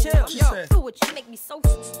do with Just you. chill. Yo, do what you make me so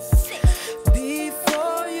sick.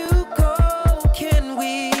 Before you go, can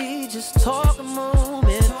we just talk a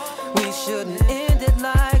moment? We shouldn't end it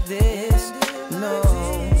like this. No.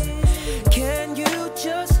 Can you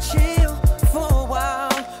just chill for a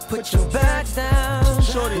while? Put your back down.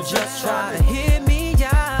 Shorty, just try to hear me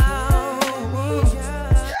out.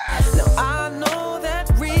 Now I know that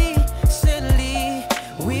recently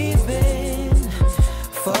we've been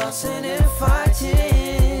fussing and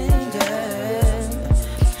fighting,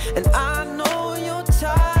 yeah. And I know you're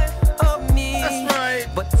tired of me. That's right.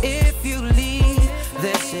 But if you leave,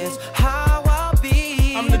 this is how I'll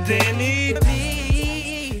be. I'm the Danny.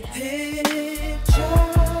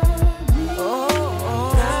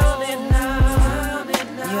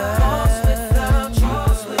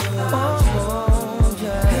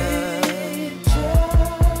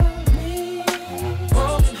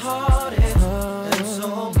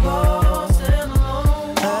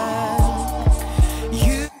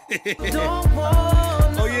 Don't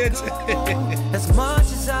want oh yeah. as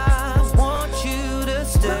much as I want you to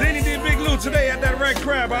stay. Danny did Big Lou today at that Red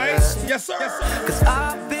Crab, right? Yes, sir. Cause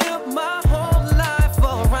I built my whole life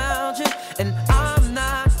around you, and I'm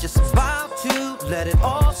not just about to let it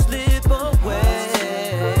all slip away.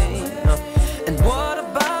 And what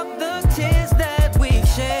about the tears that we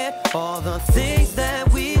shared? All the things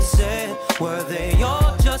that we said, were they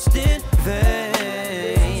all just in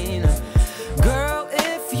vain? Girl,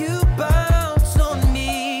 if you bounce on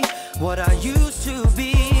me, what I used to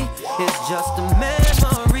be is just a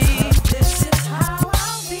memory. This is how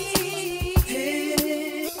I'll be.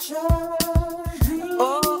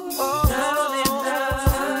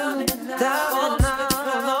 Down and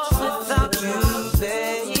out, without you,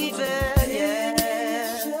 baby, yeah.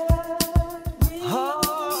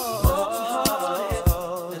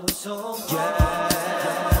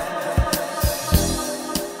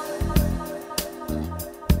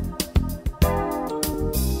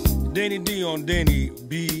 Danny D on Danny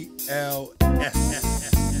BLS.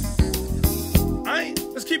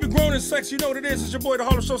 Let's keep it Grown and Sex, you know what it is. It's your boy, the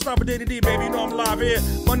Harlem Showstopper, Danny D, baby. You know I'm live here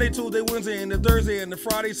Monday, Tuesday, Wednesday, and the Thursday, and the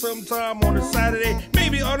Friday, sometime on a Saturday,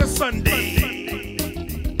 maybe on a Sunday.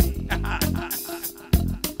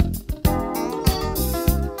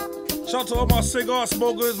 Shout out to all my cigar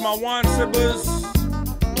smokers, my wine sippers.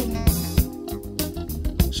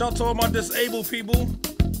 Shout out to all my disabled people,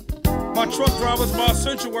 my truck drivers, my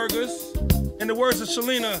essential workers. In the words of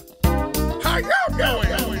Shalina, how y'all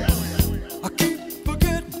doing? I keep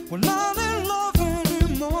forgetting we're not in love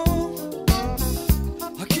anymore.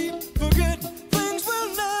 I keep forgetting things will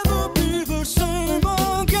never be the same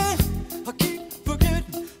again. I keep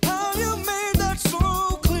forgetting how you made that so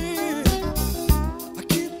clear. I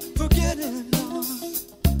keep forgetting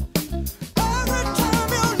every time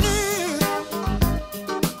you're near,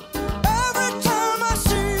 every time I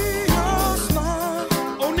see your smile.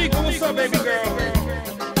 Oh, Nico, what's up, baby girl?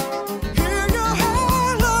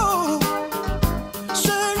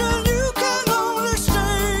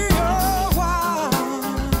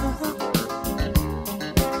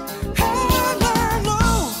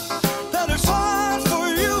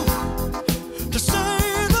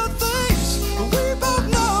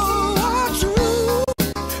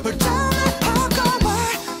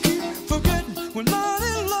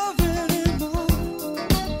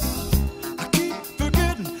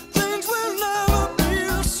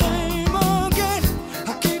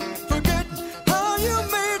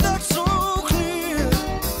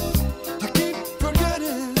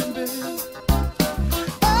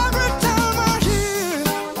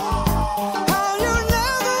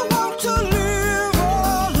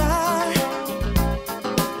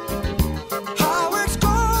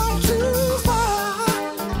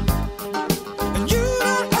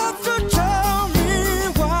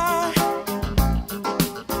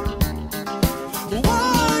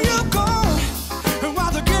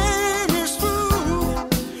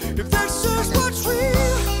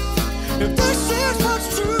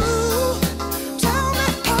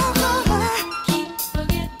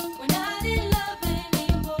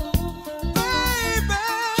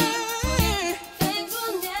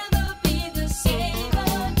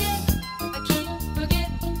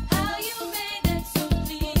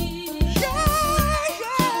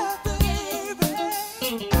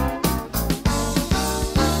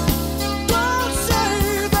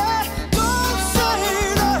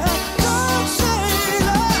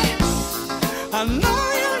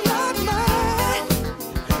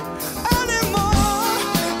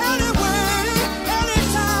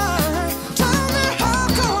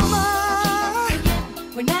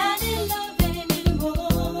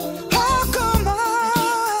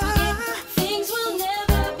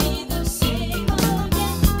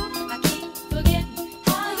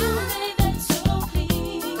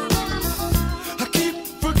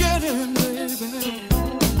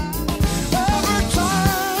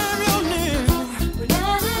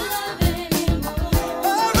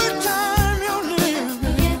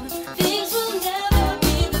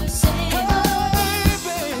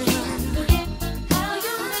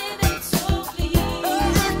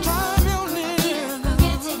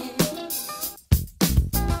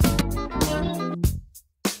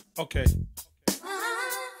 Okay.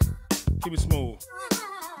 Keep it smooth.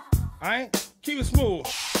 Alright? Keep it smooth.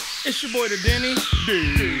 It's your boy, the Danny D.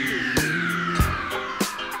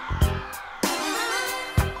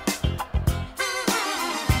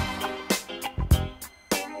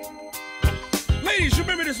 Ladies, you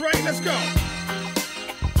remember this, right? Let's go.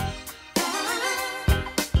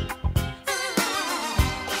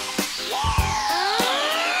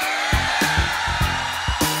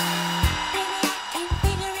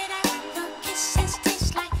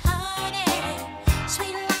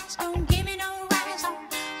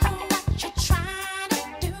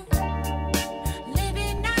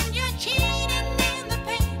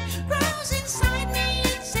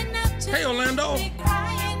 Hey, Orlando.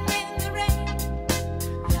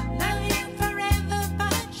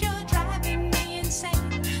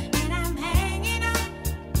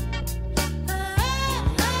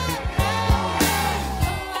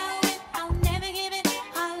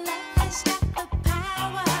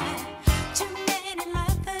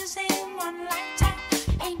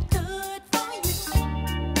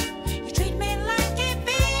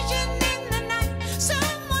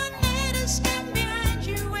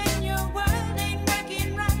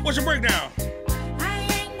 What's your breakdown?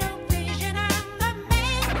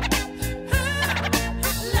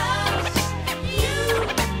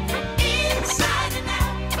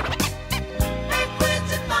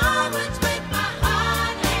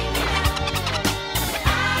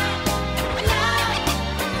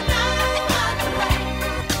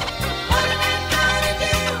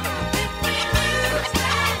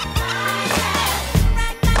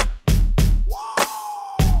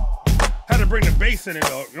 in it,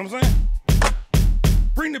 though. You know what I'm saying?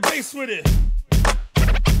 Bring the bass with it.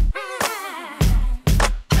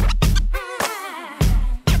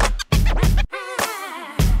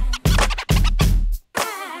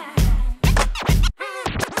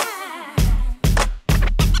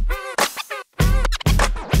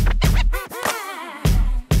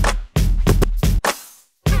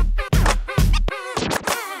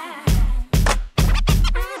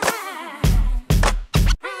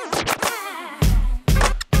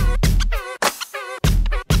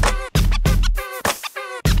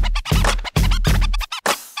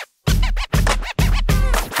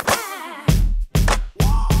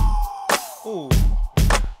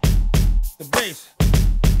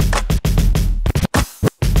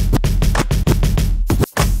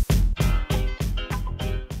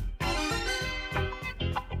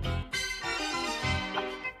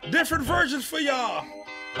 Different versions for y'all.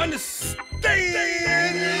 Understand?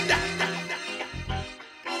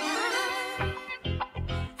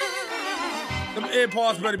 Them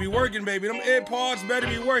AirPods better be working, baby. Them AirPods better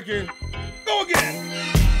be working. Go again.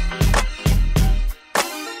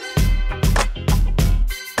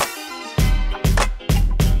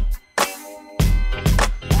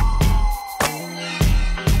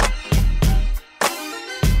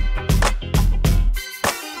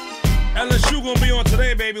 LSU gonna be on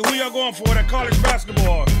today, baby. Who y'all going for at college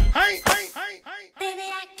basketball? Hey, hey, hey, hey. Baby,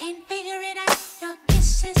 I can figure it out. Your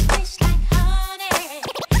kisses taste like honey.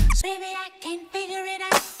 Baby, I can figure it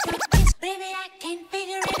out. Your kiss, baby, I can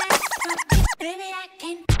figure it out. Your kiss, baby, I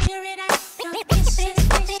can figure it out. Your kisses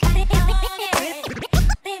taste like honey.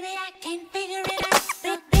 Baby, I can figure it out.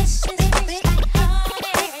 Your kisses taste like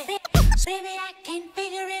honey. Baby, I can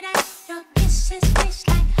figure it out. Your kisses taste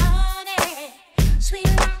like honey. Sweet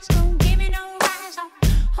lies don't give me no rise.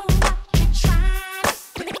 Oh, what you trying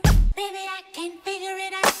to do? Baby, I can figure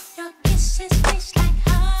it out. Your kisses taste like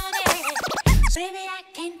honey. Baby, I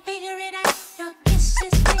can figure it out. Your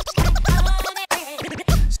kisses taste like honey.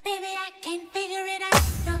 Baby, I can figure it out.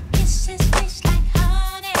 Your kisses taste like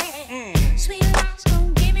honey. Sweet lies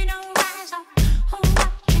don't give me no rise. Oh,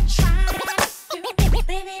 what you trying to do?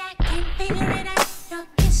 Baby, I can figure it out. Your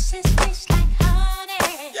kisses taste like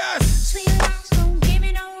honey. Yes. Sweet lies don't give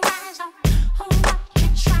me no rise. Oh, what you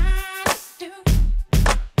trying to do?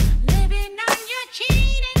 Living on your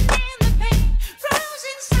cheating and the pain rose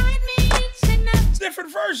inside me. It's enough.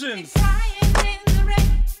 Different versions. Crying in the rain.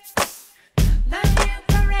 Love you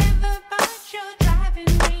forever, but you're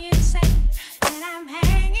driving me insane. And I'm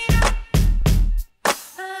hanging on.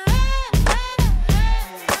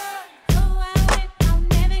 I'll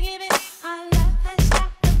never give it. Our love has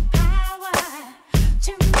got the power.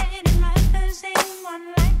 Too many mothers in one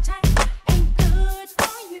lifetime ain't good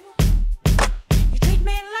for you. You treat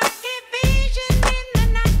me like a vision in the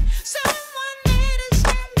night. Someone there to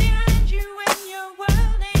stand behind you when your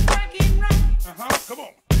world ain't working right. Come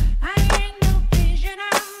on. I ain't no vision,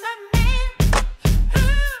 I'm the man who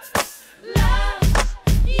loves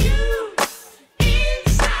you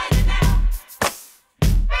inside and out.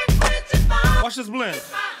 Backwards and forwards, Watch this blend.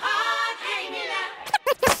 my heart hanging out.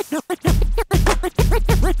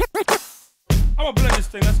 I'm gonna blend this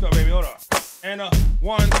thing. Let's go, baby. Hold on. And a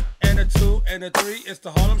 1 and a 2 and a 3. It's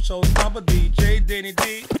the Harlem Showstopper, DjDanny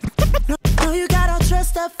D. No, you got all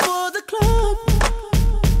dressed up for the club.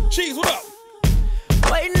 Cheese, what up?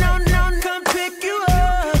 Waiting on come pick you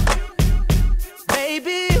up,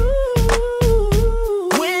 baby. Ooh,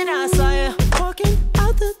 when I saw you walking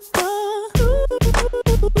out the door,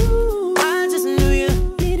 I just knew you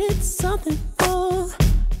needed something more.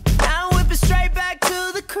 Now whip it straight back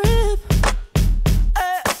to the crib.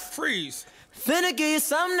 Freeze. Finna give you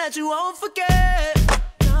something that you won't forget,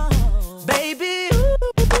 baby.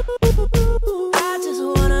 Ooh, I just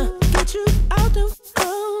wanna get you out the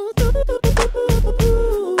cold.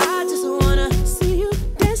 I just wanna see you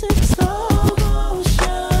dancing slow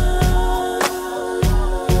motion.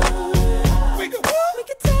 We can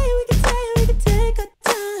take our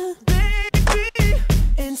time, baby,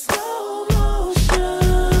 in slow motion.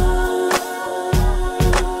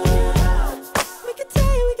 We can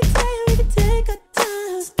take our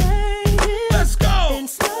time, baby. Let's go. In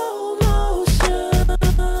slow motion.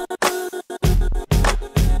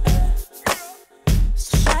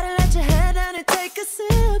 So try to let your head down and take a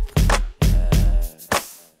sip.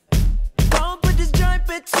 Don't put this joint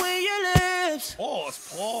between your lips.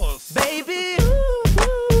 Pause. Baby,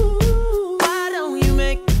 ooh, why don't you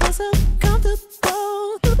make yourself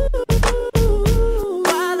comfortable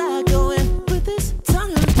while I go in with this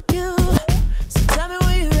tongue on you? So tell me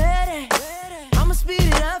when you're ready. I'ma speed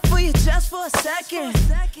it up for you just for a second.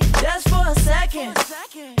 Just for a second.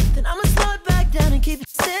 Then I'ma slow it back down and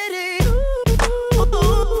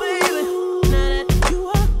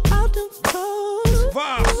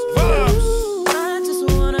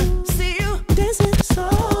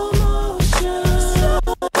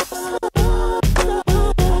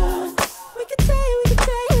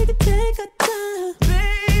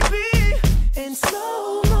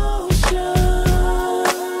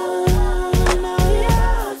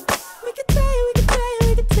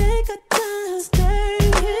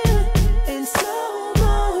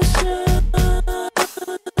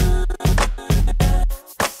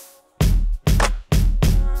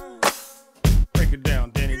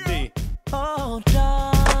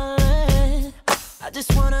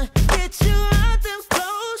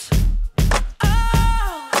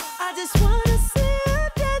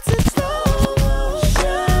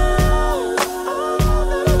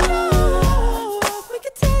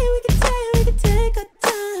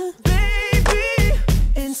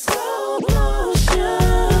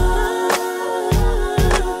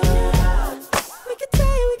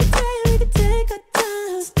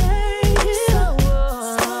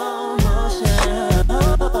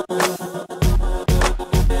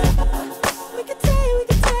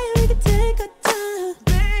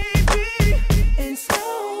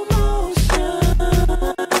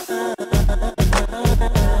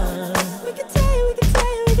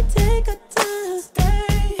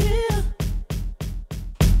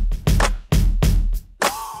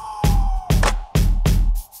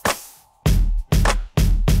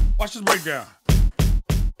Watch this breakdown.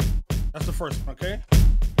 That's the first one, okay?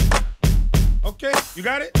 Okay, you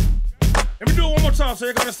got it? Let me do it one more time so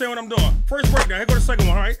you can understand what I'm doing. First breakdown, here go the second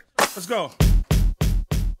one, all right? Let's go.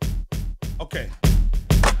 Okay.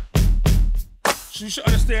 So you should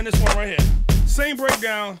understand this one right here. Same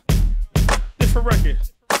breakdown, different record.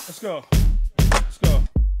 Let's go. Let's go.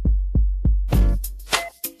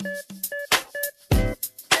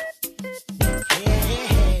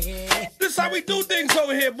 This is how we do things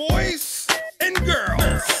over here, boys and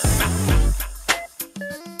girls.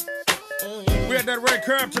 We had that red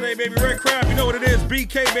crab today, baby. Red crab, you know what it is.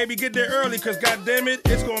 BK, baby, get there early, because goddamn it,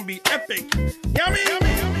 it's gonna be epic. Yummy,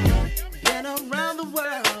 yummy, yummy, yummy, yummy. Been around the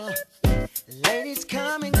world, ladies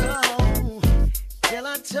come and go, till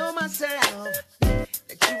I told myself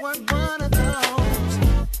that you weren't one of those.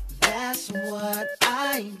 That's what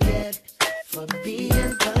I get for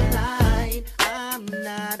being polite. I'm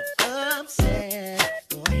not upset.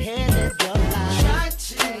 Go ahead and go live. Try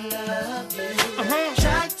to love you,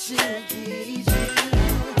 try to please you.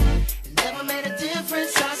 Never made a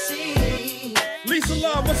difference, I see. Lisa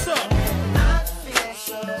Love, what's up? I feel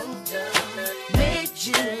so dumb. Made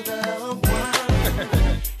you the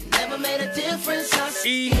one. Never made a difference, I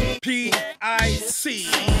see. EPIC.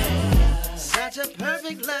 Such a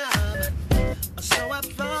perfect love, so I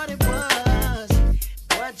thought it was.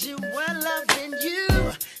 But you were loving you,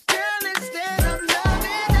 girl, instead of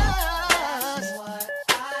loving us. What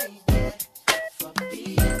I get for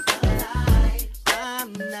being polite,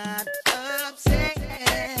 I'm not upset.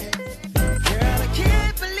 Girl, I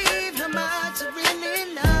can't believe how much I really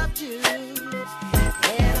loved you, and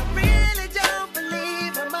I really don't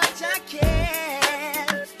believe how much I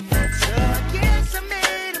care. So I guess I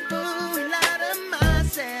made a fool out of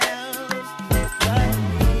myself. But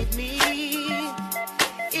believe me,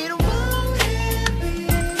 it won't happen.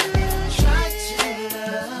 Try to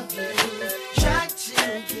love you, try to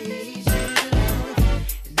please you.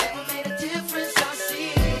 Never made a difference, I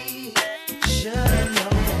see. Should've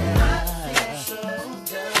known that I feel so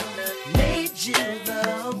dumb. Made you the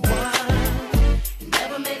one.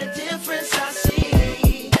 Never made a difference, I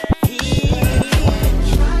see.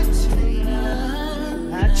 Try to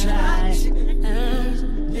love, I tried to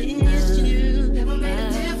please you. Never made a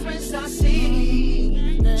difference, I see.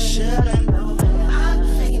 Should've known that I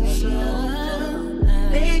feel so dumb.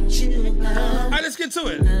 Made you the one. All right, let's get to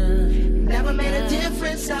it. Never made a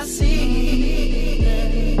difference, I see.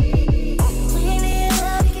 When you need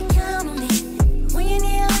love, you can count on me. When you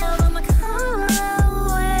need love, I'ma come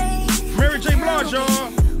away. Mary J. Blige, y'all.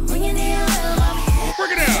 When you need love, I'm here.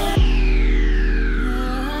 Break it down.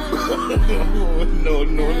 No,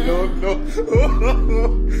 no, no, no.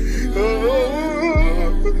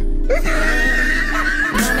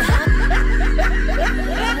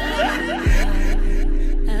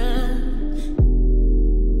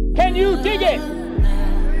 Can you dig it?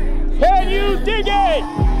 Can you dig it?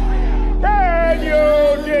 Can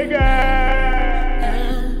you dig it?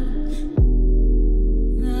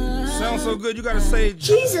 Sounds so good, you gotta say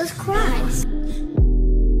Jesus Christ.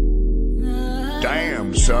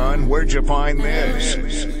 Damn, son, where'd you find this?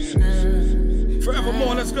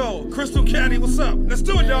 Forevermore, let's go. Crystal Caddy, what's up? Let's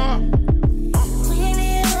do it, y'all. When you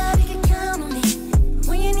need love, you can count on me.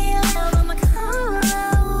 When you need love, I'ma come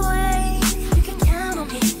away. You can count on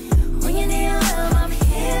me. When you need love, I'm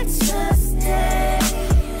here to stay.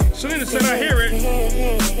 Selena said I hear it.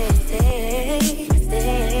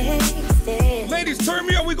 Ladies, turn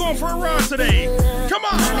me up, we going for a ride today. Come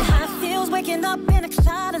on. How it feels waking up in a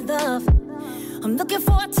cloud of love. I'm looking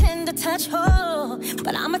for a tender touch, oh,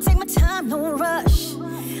 but I'ma take my time, no rush.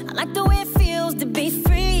 I like the way it feels to be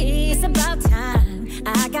free. It's about time.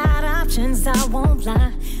 I got options, I won't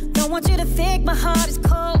lie. Don't want you to think my heart is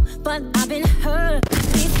cold, but I've been hurt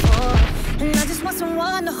before. And I just want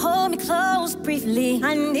someone to hold me close briefly.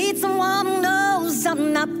 I need someone who knows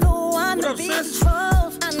I'm not the one to be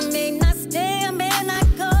controlled. I may not stay, I may not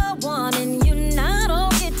go on, and you not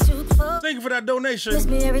don't get too close. Thank you for that donation. Miss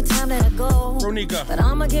me every time that I go. Ronika. But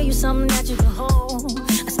I'ma give you something that you can hold.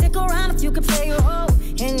 I stick around if you can play your role.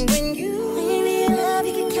 And when you need love,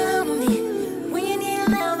 you can count on me. When you need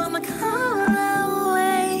love, I'ma come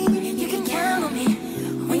away. You can count on me.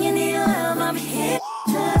 When you need love, I'm here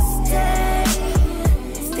to stay.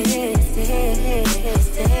 Stay, stay,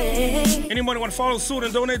 stay. Anybody want to follow suit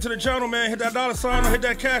and donate to the channel, man? Hit that $sign or hit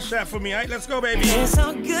that cash app for me, all right? Let's go, baby. It's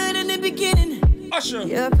all good in the beginning. Usher.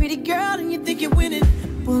 You're a pretty girl and you think you're winning.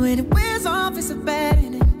 But when it wears off, it's a bad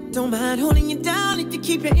ending. Don't mind holding you down if you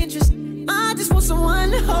keep your interest. I just want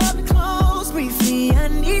someone to hold me close briefly. I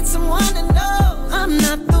need someone to know I'm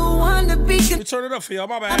not the one to be. Let me turn it up for y'all,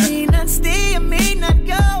 my bad. I may not stay, I may not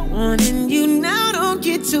go.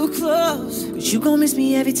 You gon' miss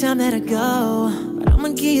me every time that I go, but I'ma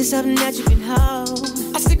give you something that you can hold.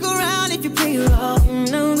 I'll stick around if you play your role. You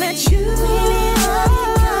know that you need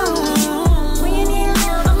love. When you need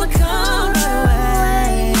love, I'ma come right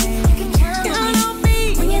away. You can count on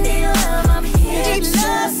me. When you need love, I'm here to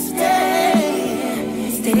stay.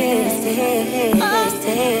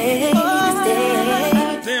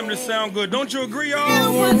 Damn, this sound good. Don't you agree,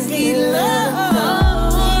 y'all? You need love.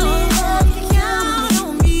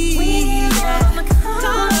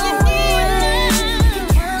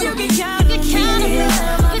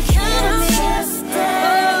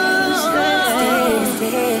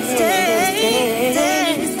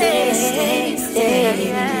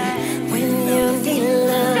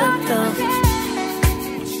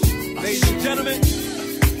 Ladies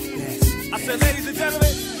and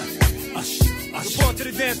gentlemen, report to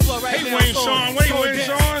the dance floor right now. Hey, Wayne Sean. Wayne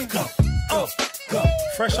Sean. Go.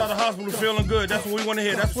 Fresh out of the hospital, feeling good. That's what we want to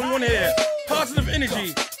hear. That's what we want to hear. Positive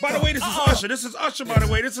energy. By the way, this is Usher. This is Usher, by the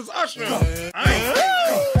way. This is Usher. It's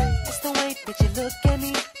the way that you look at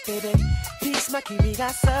me, baby. Peace, my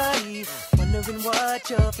curiosity. Wondering what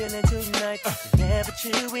you're feeling tonight. Never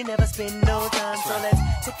chill, we never spend no time. So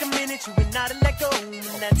let's take a minute, you and I, to let go.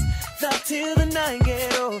 And that's love till the night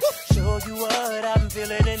get old. Show you what I'm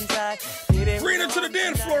feeling inside. Rena to the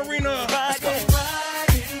dance floor, Rena. Let's go. Till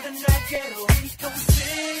the night get old. We gon'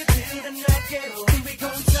 sing till the night get old. We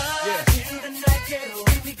gon' die till the night get old.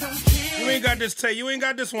 We gon' kill. You ain't got this, Tay. You ain't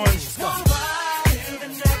got this one. Till the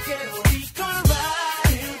night get old. We gon' ride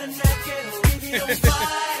till the night get old. If you don't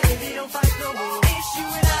fight, if you don't fight no more, it's you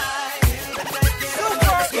and I. Till the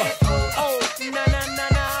night get old. Oh, na na na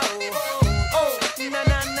na. Oh, na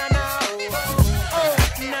na na na. Oh,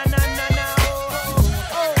 na na na na.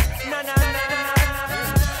 Oh, na na na na.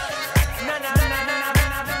 Na na na na.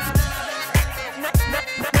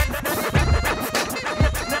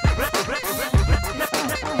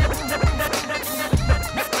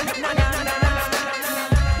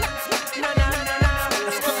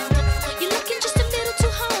 You're looking just a little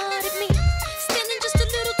too hard at me, standing just a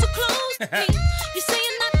little too close to me. You're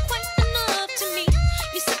saying not quite enough to me.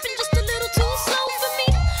 You're sipping just a little too slow for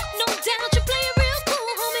me. No doubt you're playing real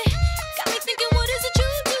cool, homie. Got me thinking, what is it you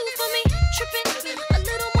do for me? Tripping a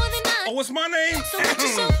little more than I. Oh, what's my name? So let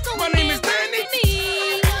yourself go. My name is Danny. To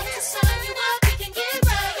sign you up, we can get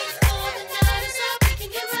right. All the night is up, we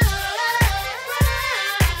can get right.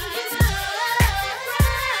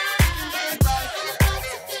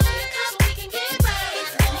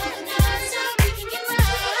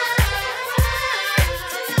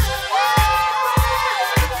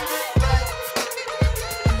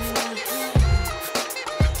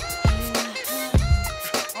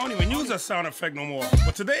 I don't even use that sound effect no more.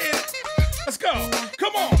 But today, let's go.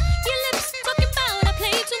 Come on. Your lips talking about I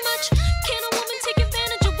play too much. Can a woman take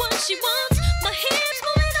advantage of what she wants? My hips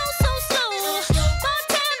moving on so slow. One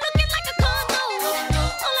time looking like a condo.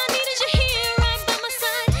 All I need is your here right by my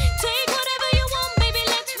side. Take whatever you want, baby,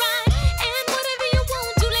 let's ride. And whatever you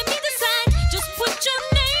want to, let me decide. Just put your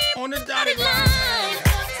name on the dotted line.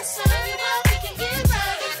 To sign you up, we can get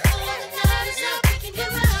right. All the night is up, we can get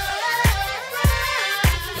right.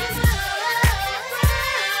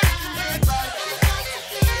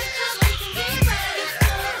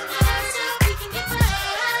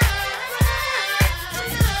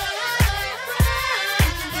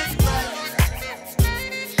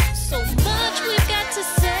 So much we've got to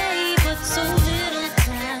say, but so little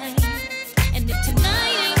time. And if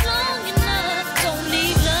tonight ain't long enough, don't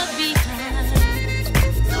leave love behind.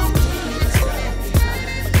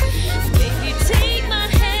 Baby, take my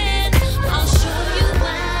hand, I'll show you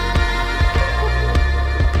why.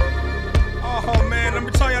 Oh, man, let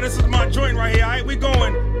me tell y'all, this is my joint right here, all right? We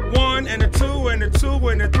going 1 and a 2 and a 2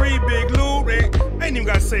 and a 3, big loop. I ain't even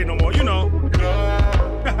got to say it no more, you know.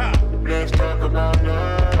 Let's talk about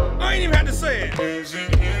love. I ain't even had to say it. Is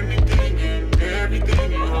it anything and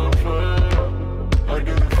everything you offer? Or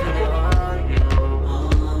do you feel on you?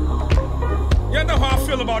 Y'all know how I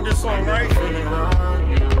feel about this song, right?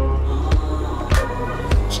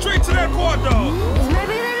 Straight to that chord, though.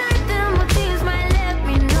 Maybe the night that my tears might let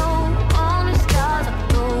me know. All the stars are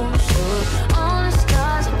gold, sure. All the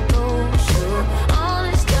stars are gold, sure. All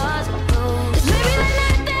the stars are gold. Maybe the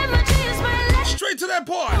night that my tears might let. Straight to that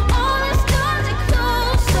part. All the stars are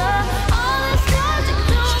closer. All the stars are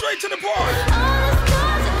closer. Straight to the part. All the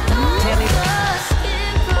stars are closer.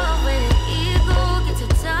 Skin crawl when the ego gets to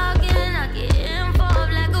talking. I get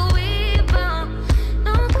involved like a weapon.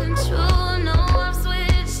 No control, no, I've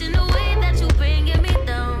switched in the way that you bringing me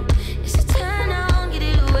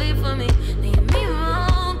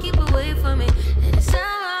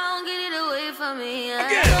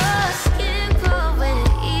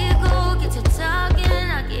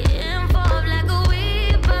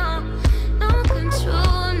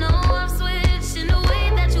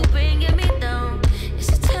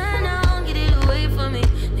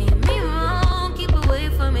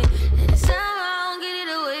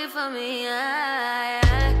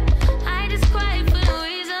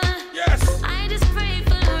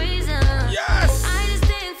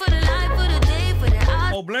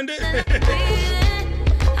offended?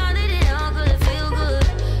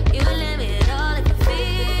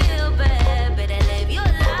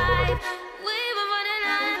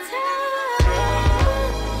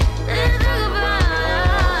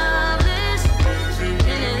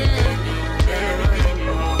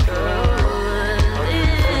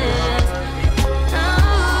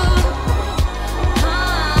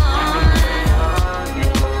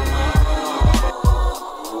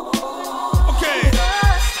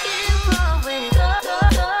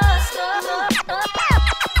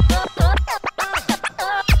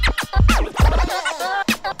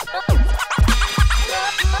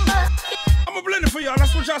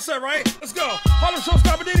 What y'all said, right? Let's go. Harlem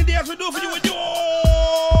Showstopper, Danny D, as we do it for you with yours.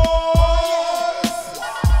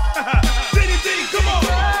 Danny D, come on.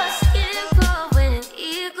 When an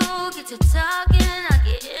ego gets to talking, I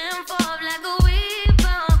get involved like a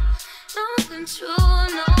rebound. No control,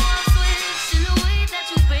 no switch in the way that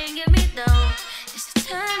you bringing me down. It's a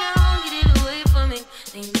turn on, get it away from me.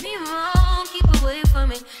 Leave me wrong, keep away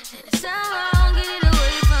from me. And it's not wrong, get it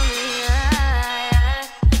away from me.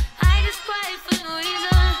 I just pray for no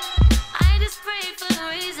reason. Pray for no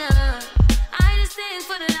reason. I just think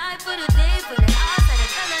for the night, for the day, for the hours that I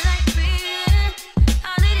felt like breathing. I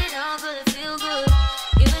did it all for the feel good.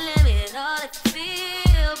 You will let me in all if you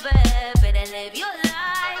feel bad. Better live your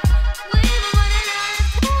life. We were running out of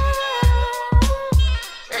time.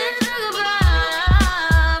 Let's talk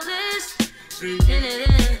about this.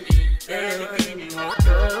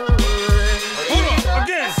 Hold on,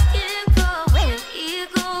 again. When an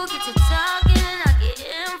ego gets to talking, I get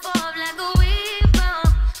involved like a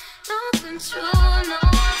control, no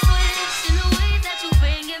switch in the way that you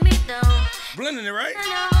bringing me down. Blending it, right?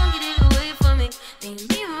 Get it away from me. Leave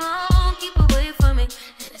me wrong, keep away from me. And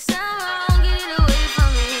it's not wrong, get it away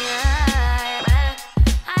from me.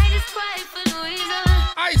 I just pray for no reason.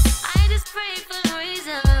 I just pray for no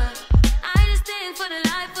reason. I just think for the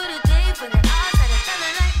life, for the day, for the hours that I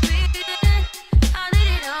felt like breathing. I did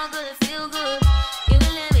it all good to feel good. You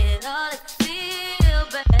will let me in all if you feel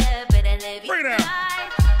bad. Better live your life.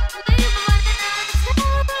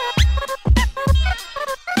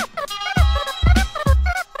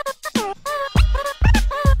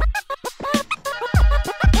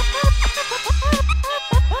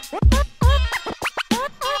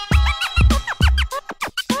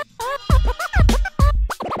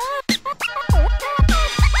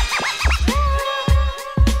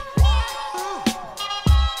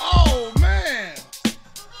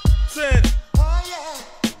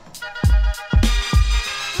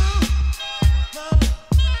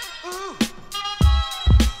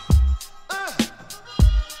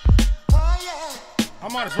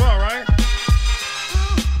 Might as well, right?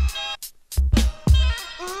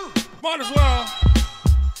 Might as well.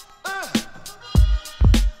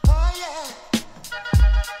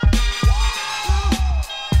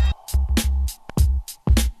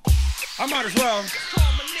 I might as well.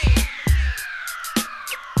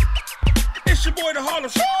 It's your boy, the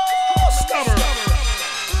Harlem Showstopper.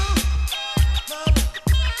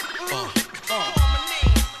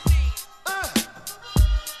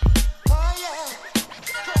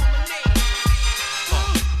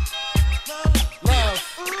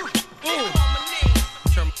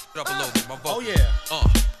 Oh yeah.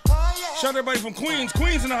 Shout out everybody from Queens.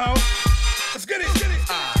 Queens in the house. Let's get it.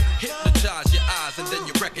 I hypnotize your eyes and then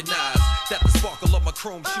you recognize that the sparkle of my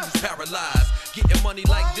chrome shoes paralyzed. Getting money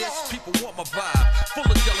like this, people want my vibe. Full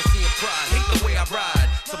of jealousy and pride, hate the way I ride.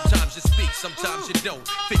 Sometimes you speak, sometimes you don't.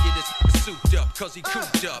 Figure this souped up, cause he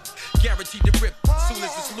cooped up. Guaranteed to rip soon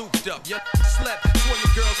as it's looped up. You slept, swore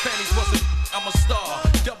your girl's panties wasn't. I'm a star,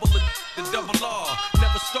 double the double R.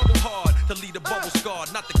 Never struggle hard to lead a bubble scar.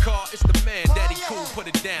 Not the car, it's the man, daddy cool, put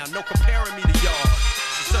it down. No comparing me to y'all.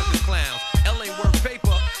 It's the circus clowns, L ain't worth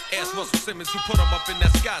paper. Ask Russell Simmons who put him up in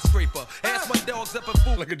that skyscraper. Ask my dogs up in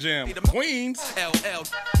food. Like a jam. Queens. LL.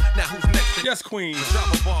 Now who's next? Yes, Queens.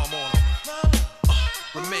 Drop a bomb on him.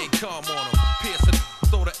 Remain calm on him. Pierce and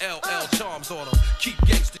throw the LL charms on him. Keep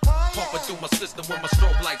gangster pumping through my system with my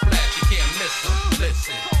strobe light flash. You can't miss him.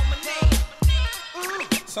 Listen.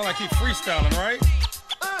 Sound like he freestyling, right?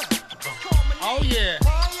 Oh yeah.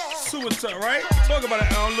 Suicide, right? Talk about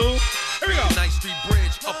it, Al Lou. Here we go. 9th Street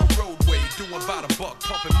Bridge, upper roadway, doing about $1,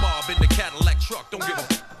 pumping mob in the Cadillac truck. Don't give a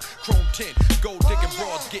chrome tint, gold digging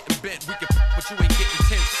broads getting bent. We can but you ain't getting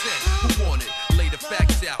 10 cents. Who want it? Lay the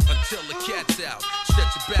facts out until the cat's out.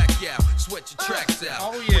 Stretch your back out, sweat your tracks out.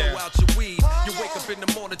 Oh yeah. Blow out your weed. You wake up in the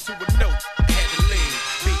morning to a note. Had to leave,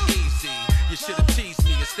 be easy. You should've teased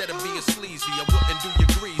me instead of being sleazy. I wouldn't do you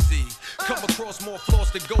greasy. Come across cost more floors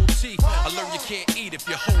than gold teeth. I learned you can't eat if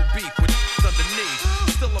you hold beef with underneath.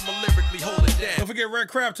 Still, I'ma lyrically hold it down. Don't forget Red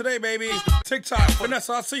Crab today, baby. TikTok.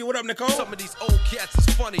 Vanessa, I'll see you. What up, Nicole? Some of these old cats is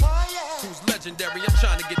funny. Who's legendary? I'm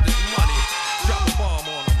trying to get this money. Drop a bomb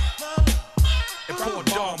on them. And pour a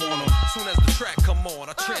dome on them. Soon as the track come on,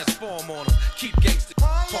 I transform on them. Keep gangsta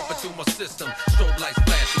pumping through my system. Strobe lights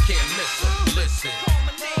flash, you can't miss them. Listen.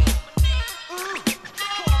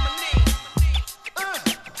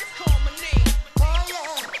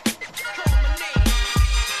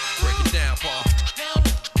 Break it down, Paul.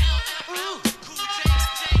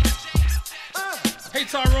 Hey,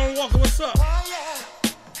 Tyrone Walker, what's up?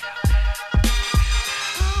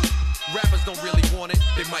 Rappers don't really want it,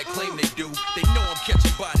 they might claim they do. They know I'm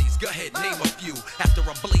catching bodies, go ahead, name a few. After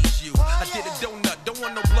I blaze you, I did a donut, don't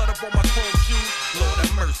want no blood up on my chrome shoes. Lord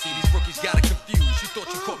have mercy, these rookies got it confused. You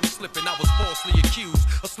thought you caught me slipping, I was falsely accused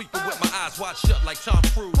of sleeping with my eyes wide shut like Tom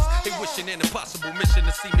Cruise. They wishing an impossible mission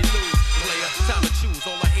to see me lose. Player, time to choose,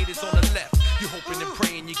 all I hate is on the left. You hoping and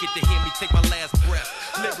praying you get to hear me take my last breath.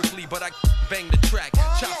 Lyrically, but I bang the track.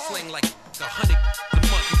 Chop sling like 100 a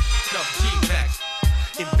month. Enough G-Packs.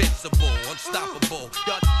 Invincible, unstoppable.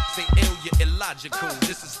 Y'all ain't ill, you're illogical.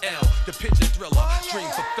 This is L, the pigeon thriller. Dream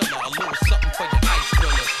fulfiller, a little something for your ice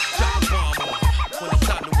thriller. Drop a bomb on them. When it's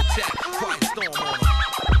time to attack, quiet storm on them.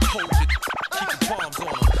 Hold it, keep your palms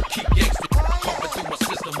on them. Keep gangsta, pumping through my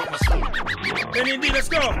system with my spoon. NED, let's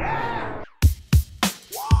go.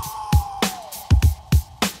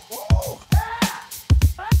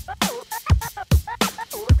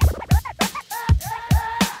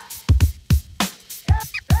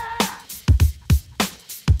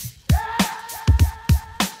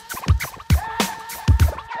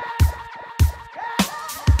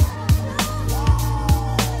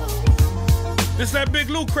 This is that Big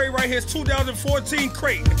Lou crate right here. It's 2014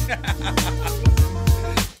 crate.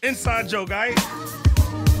 Inside joke, all right?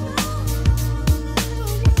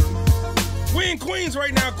 We in Queens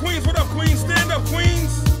right now. Queens, what up, Queens? Stand up,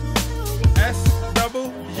 Queens. S-W,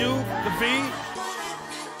 the V.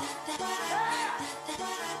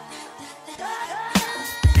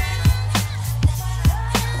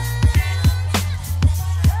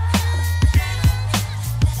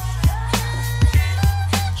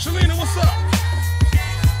 Shalina, what's up?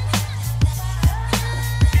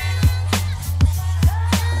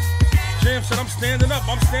 Jam said, I'm standing up.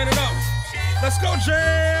 Let's go,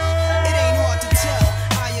 Jam! It ain't hard to tell.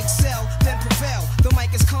 I excel, then prevail. The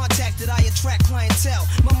mic is contacted, I attract clientele.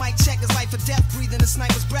 My mic check is life or death, breathing a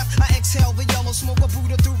sniper's breath. I exhale the yellow smoke, a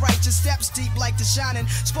Buddha through righteous steps. Deep like the shining,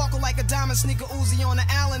 sparkle like a diamond. Sneaker Uzi on the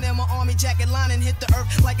Allen, and my army jacket lining hit the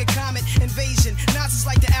earth like a comet. Invasion, Nazis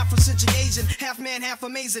like the Afrocentric Asian. Half man, half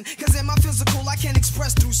amazing. Cause in my physical, I can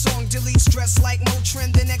express through song. Delete stress like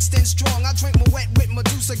Motrin, then extend strong. I drink my wet with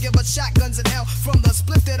Medusa, give her shotguns in hell. From the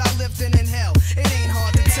split that I lived in hell, it ain't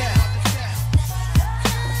hard to tell.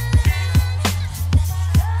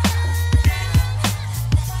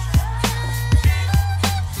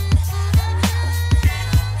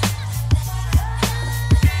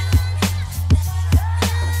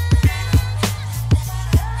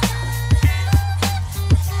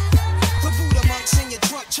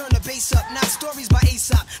 Up, not stories by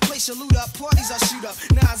Aesop. Place your loot up, parties I shoot up.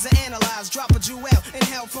 Nas I analyze, drop a jewel.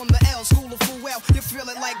 Inhale from the L, school of full well. You feel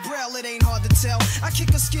it like Braille, it ain't hard to tell. I kick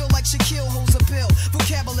a skill like Shaquille holds a pill.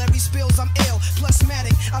 Vocabulary spills, I'm ill.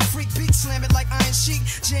 Plusmatic, I freak beat, slam it like Iron Sheik.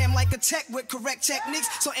 Jam like a tech with correct techniques.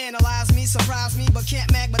 So analyze me, surprise me, but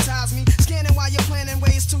can't magnetize me. Scanning while you're planning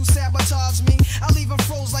ways to sabotage me. I leave them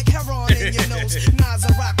froze like heroin in your nose. Nas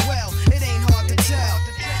I rock well, it ain't hard to tell.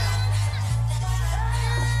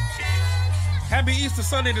 Happy Easter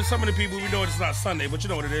Sunday to some of the people. We know it's not Sunday, but you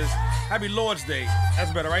know what it is. Happy Lord's Day. That's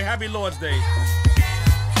better, right? Happy Lord's Day.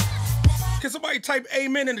 Can somebody type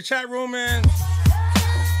amen in the chat room, man?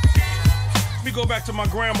 Let me go back to my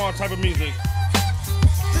grandma type of music.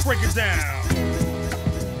 Let's break it down.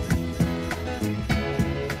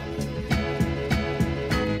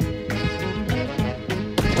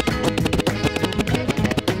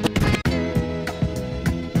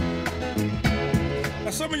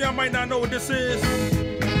 Some of y'all might not know what this is.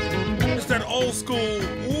 It's that old school,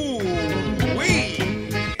 ooh-wee.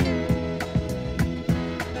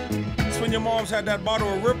 It's when your moms had that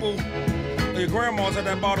bottle of Ripple, or your grandmas had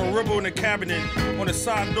that bottle of Ripple in the cabinet on the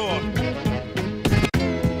side door.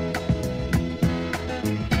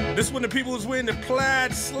 This when the people was wearing the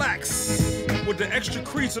plaid slacks with the extra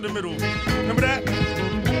crease in the middle. Remember that?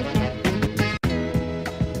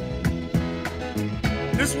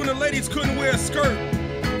 This when the ladies couldn't wear a skirt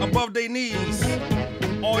above their knees.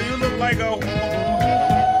 Oh, you look like a...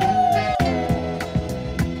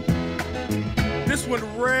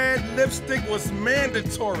 when red lipstick was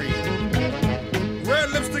mandatory. Red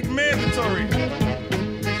lipstick mandatory.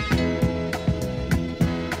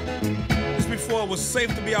 This before it was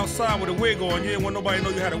safe to be outside with a wig on. You didn't want nobody to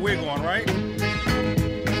know you had a wig on, right?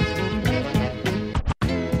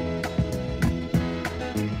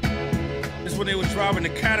 This when they was driving the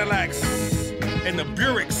Cadillacs and the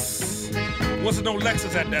Buicks. Wasn't no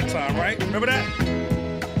Lexus at that time, right? Remember that?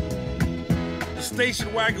 The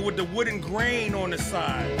station wagon with the wooden grain on the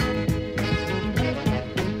side.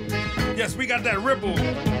 Yes, we got that ripple.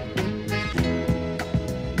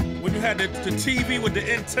 When you had the TV with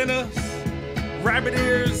the antennas, rabbit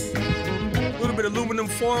ears, a little bit of aluminum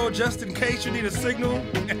foil just in case you need a signal.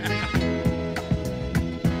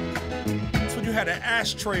 That's when you had an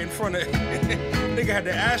ashtray in front of it. Nigga had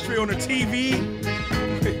the ashtray on the TV,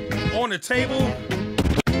 on the table.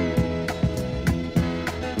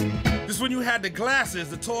 This when you had the glasses,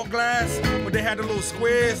 the tall glass, but they had the little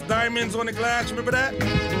squares, diamonds on the glass. Remember that?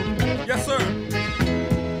 Yes, sir.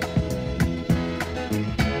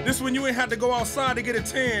 This when you ain't had to go outside to get a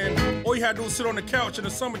tan. All you had to do was sit on the couch in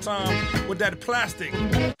the summertime with that plastic.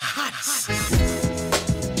 Hot.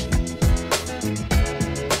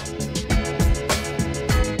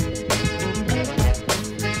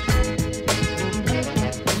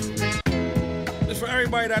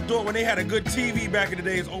 Everybody that thought when they had a good TV back in the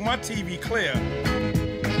days, oh, my TV clear.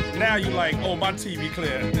 Now you like, oh, my TV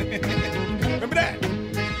clear. Remember that?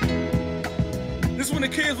 This when the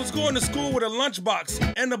kids was going to school with a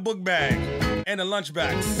lunchbox and a book bag and a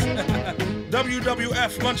lunchbox.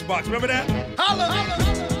 WWF lunchbox. Remember that? Holla, holla,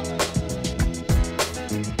 holla.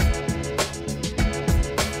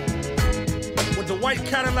 With the white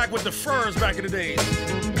Cadillac with the furs back in the days.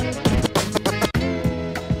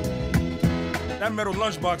 That metal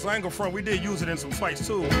lunchbox, I ain't gonna front, we did use it in some fights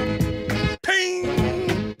too.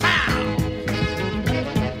 Ping! Pow!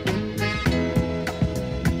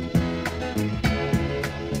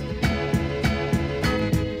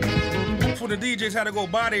 Before the DJs had to go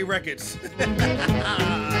buy their records.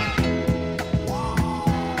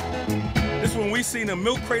 This when we seen a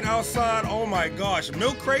milk crate outside, oh my gosh,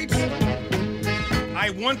 milk crates? I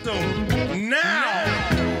want them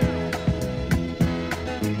now!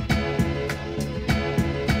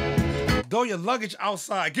 Throw your luggage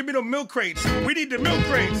outside. Give me the milk crates. We need the milk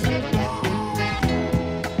crates.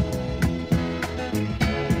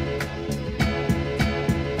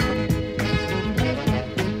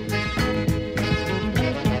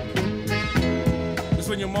 This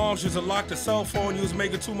when your mom used to lock the cell phone. You was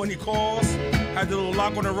making too many calls. Had the little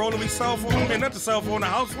lock on the rotary cell phone. I mean, not the cell phone, the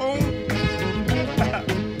house phone.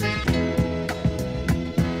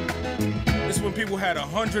 This when people had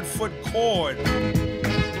 100-foot cord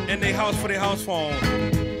in their house for their house phone.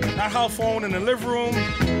 That house phone in the living room,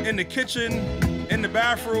 in the kitchen, in the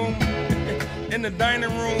bathroom, in the dining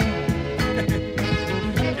room,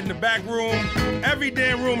 in the back room. Every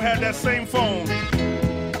damn room had that same phone.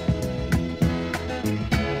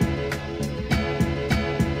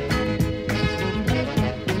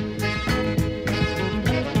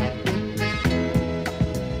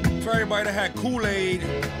 For everybody that had Kool-Aid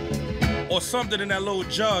or something in that little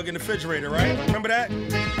jug in the refrigerator, right? Remember that?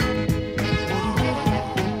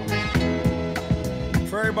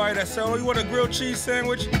 For everybody that said, oh, you want a grilled cheese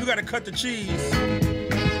sandwich? You gotta cut the cheese.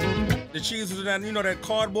 The cheese was in that, you know, that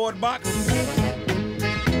cardboard box?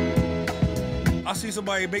 I see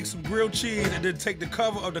somebody make some grilled cheese and then take the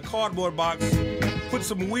cover of the cardboard box, put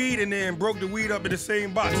some weed in there and broke the weed up in the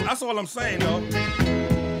same box. That's all I'm saying, though.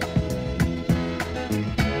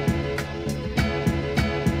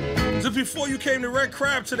 Just before you came to Red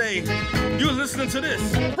Crab today, you were listening to this.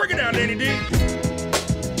 Break it down, Danny D.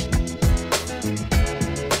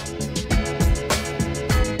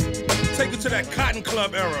 Take it to that Cotton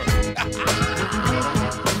Club era.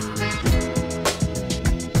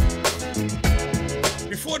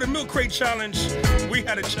 Before the milk crate challenge, we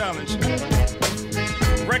had a challenge.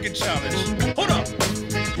 Record challenge. Hold up.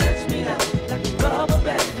 Stretch me out like a rubber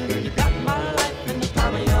band. You got my life in the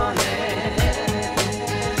palm of your hand.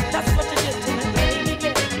 That's what you did to me,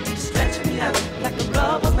 baby. Stretch me out like a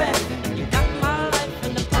rubber band. You got my life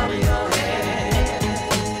in the palm of your hand.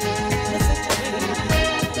 Listen to me.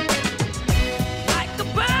 Like a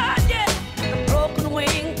bird, yeah, like a broken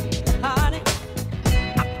wing, honey.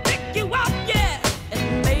 I pick you up, yeah,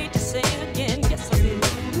 and made you sing again. Yes, I did.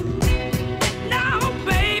 Now,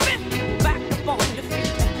 baby, back up on your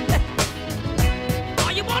feet.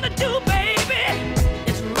 All you wanna do, baby,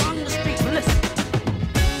 is run the streets. Listen,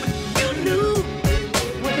 you knew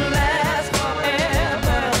wouldn't last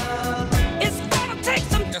forever. It's gonna take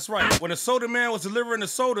some. That's right. When the soda man was delivering the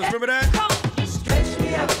sodas, remember that? Stretch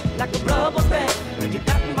me out like a rubber band. You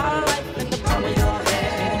got my life in the palm of your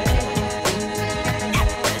hand.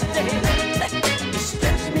 You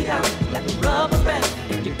stretch me out like a rubber band.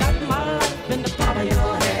 You got my life in the palm of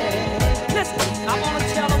your hand. Listen, I wanna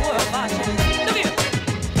tell the world about you. Look here.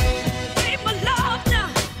 Gave my love now,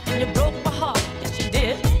 and you broke my heart. Yes, you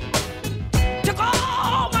did. Took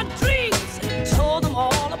all my dreams and tore them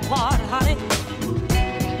all apart, honey.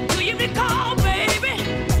 Do you recall, baby?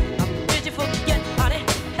 Did you forget, honey?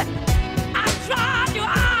 I tried your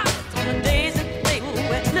eyes on the days that they were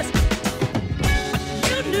wet. Listen,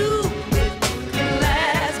 you knew it could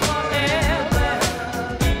last forever.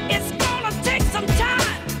 It's gonna take some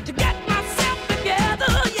time to get myself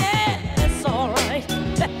together. Yeah, it's alright.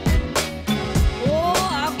 Oh,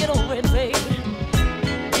 I'll get over it, baby.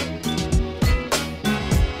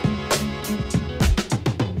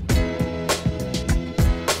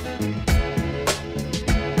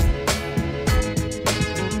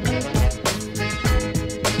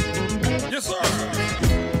 Yes, sir.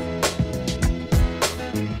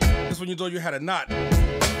 This when you thought you had a knot.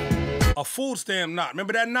 A food stamp knot.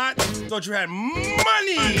 Remember that knot? Thought you had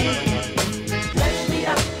money. Stretch me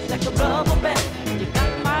out like a rubber band. You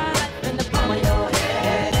got my life in the palm of your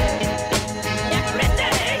hand. Every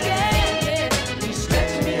day, yeah, yeah. You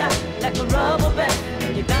stretch me out like a rubber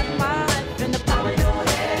band. You got my life in the palm of your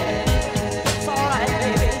hand. It's alright,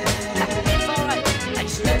 baby. It's alright. You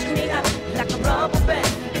stretch me out like a rubber band.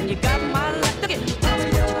 And you got my life. Look at the palm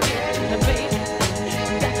of your hand, baby.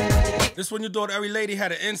 This when you thought every lady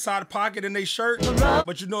had an inside pocket in their shirt,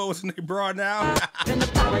 but you know it was in their bra now.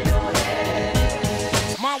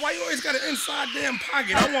 Ma, why you always got an inside damn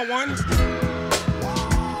pocket? I want one.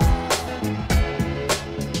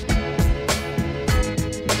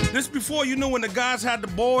 This before you knew when the guys had the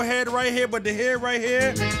bald head right here, but the hair right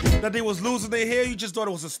here, that they was losing their hair, you just thought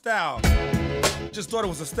it was a style. Just thought it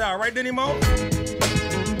was a style, right, Denny Mo?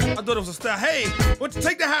 I thought it was a style. Hey,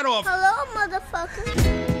 take the hat off. Hello,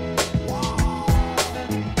 motherfucker.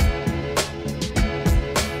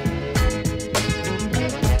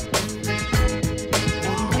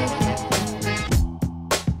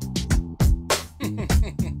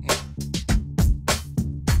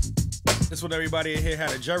 This when everybody in here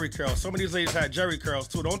had a jerry curl. Some of these ladies had jerry curls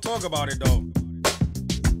too. Don't talk about it though.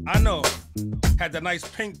 I know. Had that nice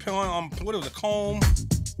pink what was it, comb?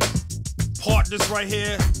 Part this right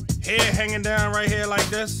here. Hair hanging down right here like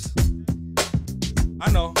this. I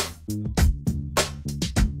know.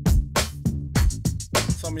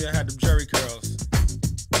 Some of y'all had them jerry curls.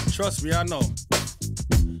 Trust me, I know.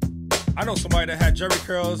 I know somebody that had jerry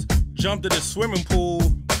curls, jumped in the swimming pool,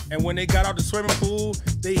 and when they got out the swimming pool,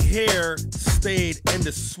 their hair stayed in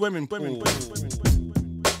the swimming pool.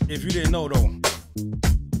 If you didn't know though,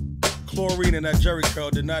 chlorine and that jerry curl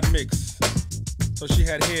did not mix. So she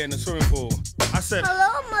had hair in the swimming pool. I said,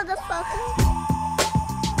 hello, motherfucker.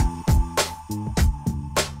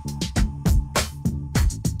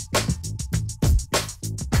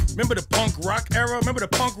 Remember the punk rock era? Remember the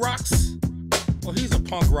punk rocks? Oh, he's a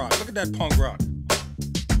punk rock. Look at that punk rock.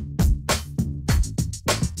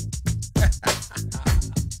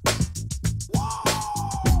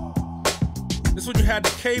 This when you had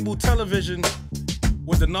the cable television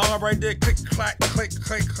with the knob right there. Click, clack, click,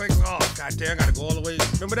 click, click. Oh, goddamn, I gotta go all the way.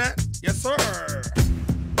 Remember that? Yes, sir.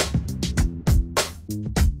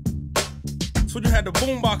 So when you had the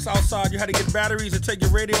boombox outside, you had to get batteries to take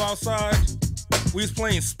your radio outside. We was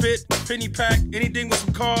playing spit, penny pack, anything with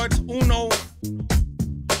some cards, Uno.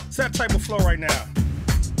 It's that type of flow right now.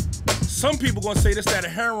 Some people gonna say this that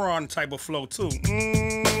heroin type of flow too.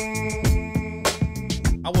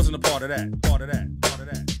 I wasn't a part of that. You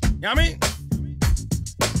know what I mean?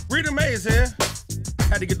 Rita Mays here.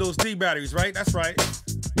 Had to get those D batteries, right? That's right.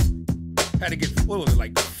 Had to get, what was it,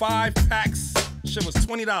 like 5 packs? Shit was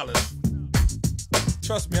 $20.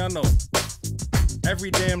 Trust me, I know.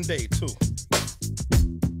 Every damn day too.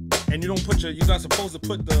 And you don't put you're not supposed to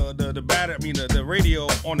put the battery, the radio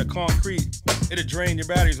on the concrete. It'll drain your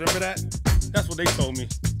batteries. Remember that? That's what they told me.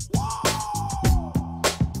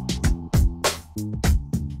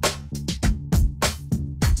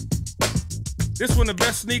 This one, the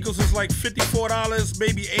best sneakers was like $54,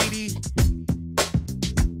 maybe $80.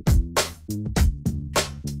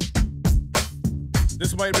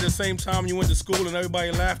 This might have been the same time you went to school and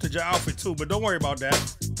everybody laughed at your outfit too, but don't worry about that.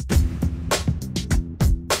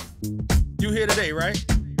 You here today, right?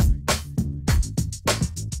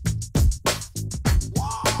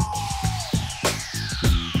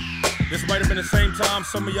 This might have been the same time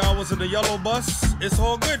some of y'all was in the yellow bus. It's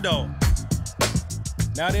all good though.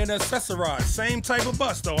 Now they're in the accessorized. Same type of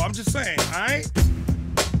bus though, I'm just saying, alright?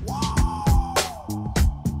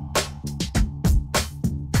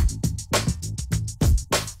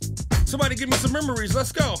 Somebody give me some memories.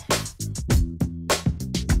 Let's go.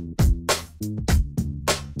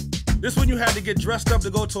 This one you had to get dressed up to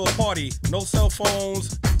go to a party. No cell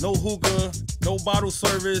phones, no hookah, no bottle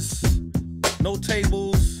service, no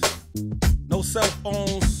tables, no cell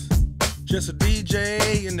phones. Just a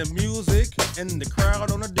DJ and the music and the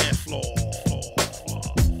crowd on the dance floor.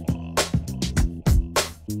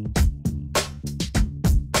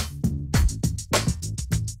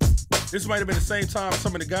 This might have been the same time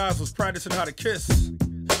some of the guys was practicing how to kiss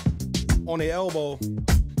on their elbow.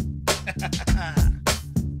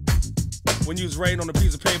 When you was writing on a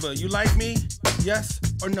piece of paper, you like me? Yes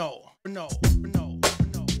or no? Or no? Or no? Or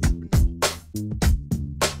no? Or no?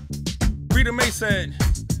 Rita Mae said,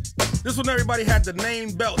 this one everybody had the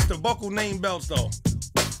name belts, the buckle name belts though.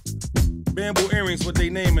 Bamboo earrings with their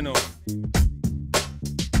name in them.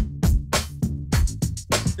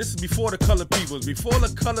 This is before the color peoples, before the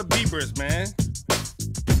color beepers, man.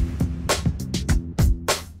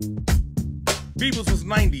 Beepers was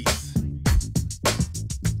 90s.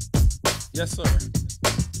 Yes, sir.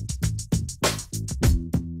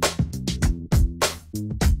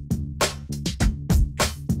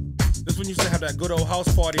 This one used to have that good old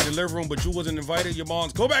house party in the living room, but you wasn't invited. Your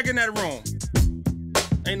moms, go back in that room.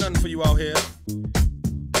 Ain't nothing for you out here.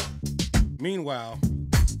 Meanwhile,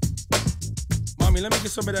 mommy, let me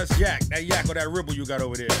get some of that yak or that ribble you got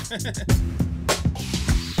over there.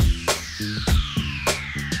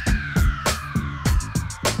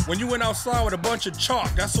 When you went outside with a bunch of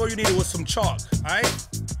chalk, that's all you needed was some chalk, alright?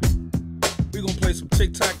 We gonna play some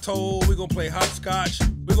tic-tac-toe, we gonna play hopscotch,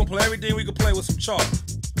 we gonna play everything we can play with some chalk.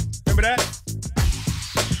 Remember that?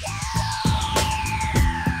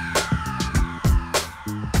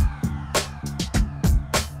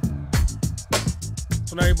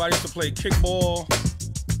 So now everybody used to play kickball.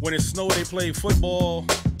 When it snowed, they played football.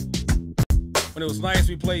 When it was nice,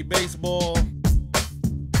 we played baseball.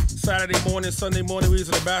 Saturday morning, Sunday morning, we was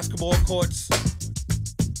in the basketball courts.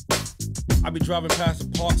 I be driving past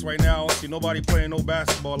the parks right now. I don't see nobody playing no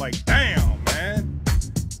basketball. Like, damn, man.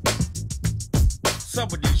 What's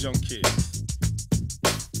up with these young kids?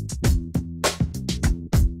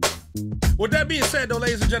 With that being said, though,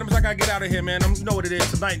 ladies and gentlemen, I gotta get out of here, man. You know what it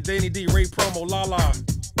is tonight. Danny D, Ray Promo, Lala,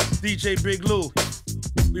 DJ Big Lou.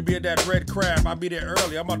 We be at that Red Crab. I'll be there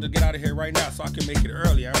early. I'm about to get out of here right now so I can make it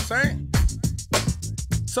early. You know what I'm saying?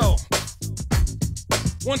 So,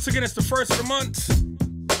 once again, it's the first of the month.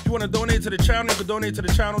 If you want to donate to the channel, you can donate to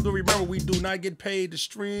the channel. Do remember, we do not get paid to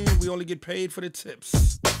stream. We only get paid for the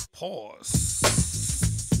tips. Pause.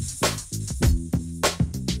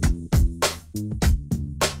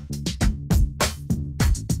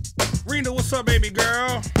 Rena, what's up, baby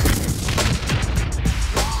girl?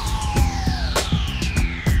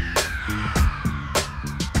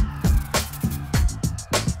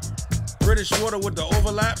 British water with the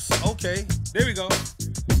overlaps. Okay, there we go.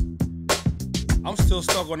 I'm still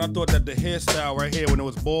stuck on, I thought that the hairstyle right here, when it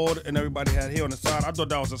was bald and everybody had hair on the side, I thought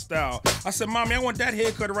that was a style. I said, Mommy, I want that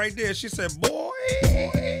haircut right there. She said, boy,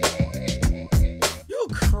 you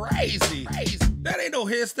crazy. That ain't no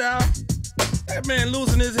hairstyle. That man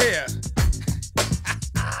losing his hair.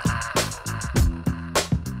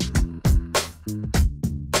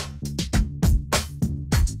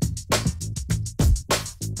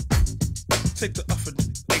 Take the up and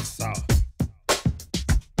face out.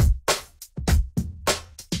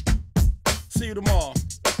 See you tomorrow.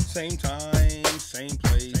 Same time, same place.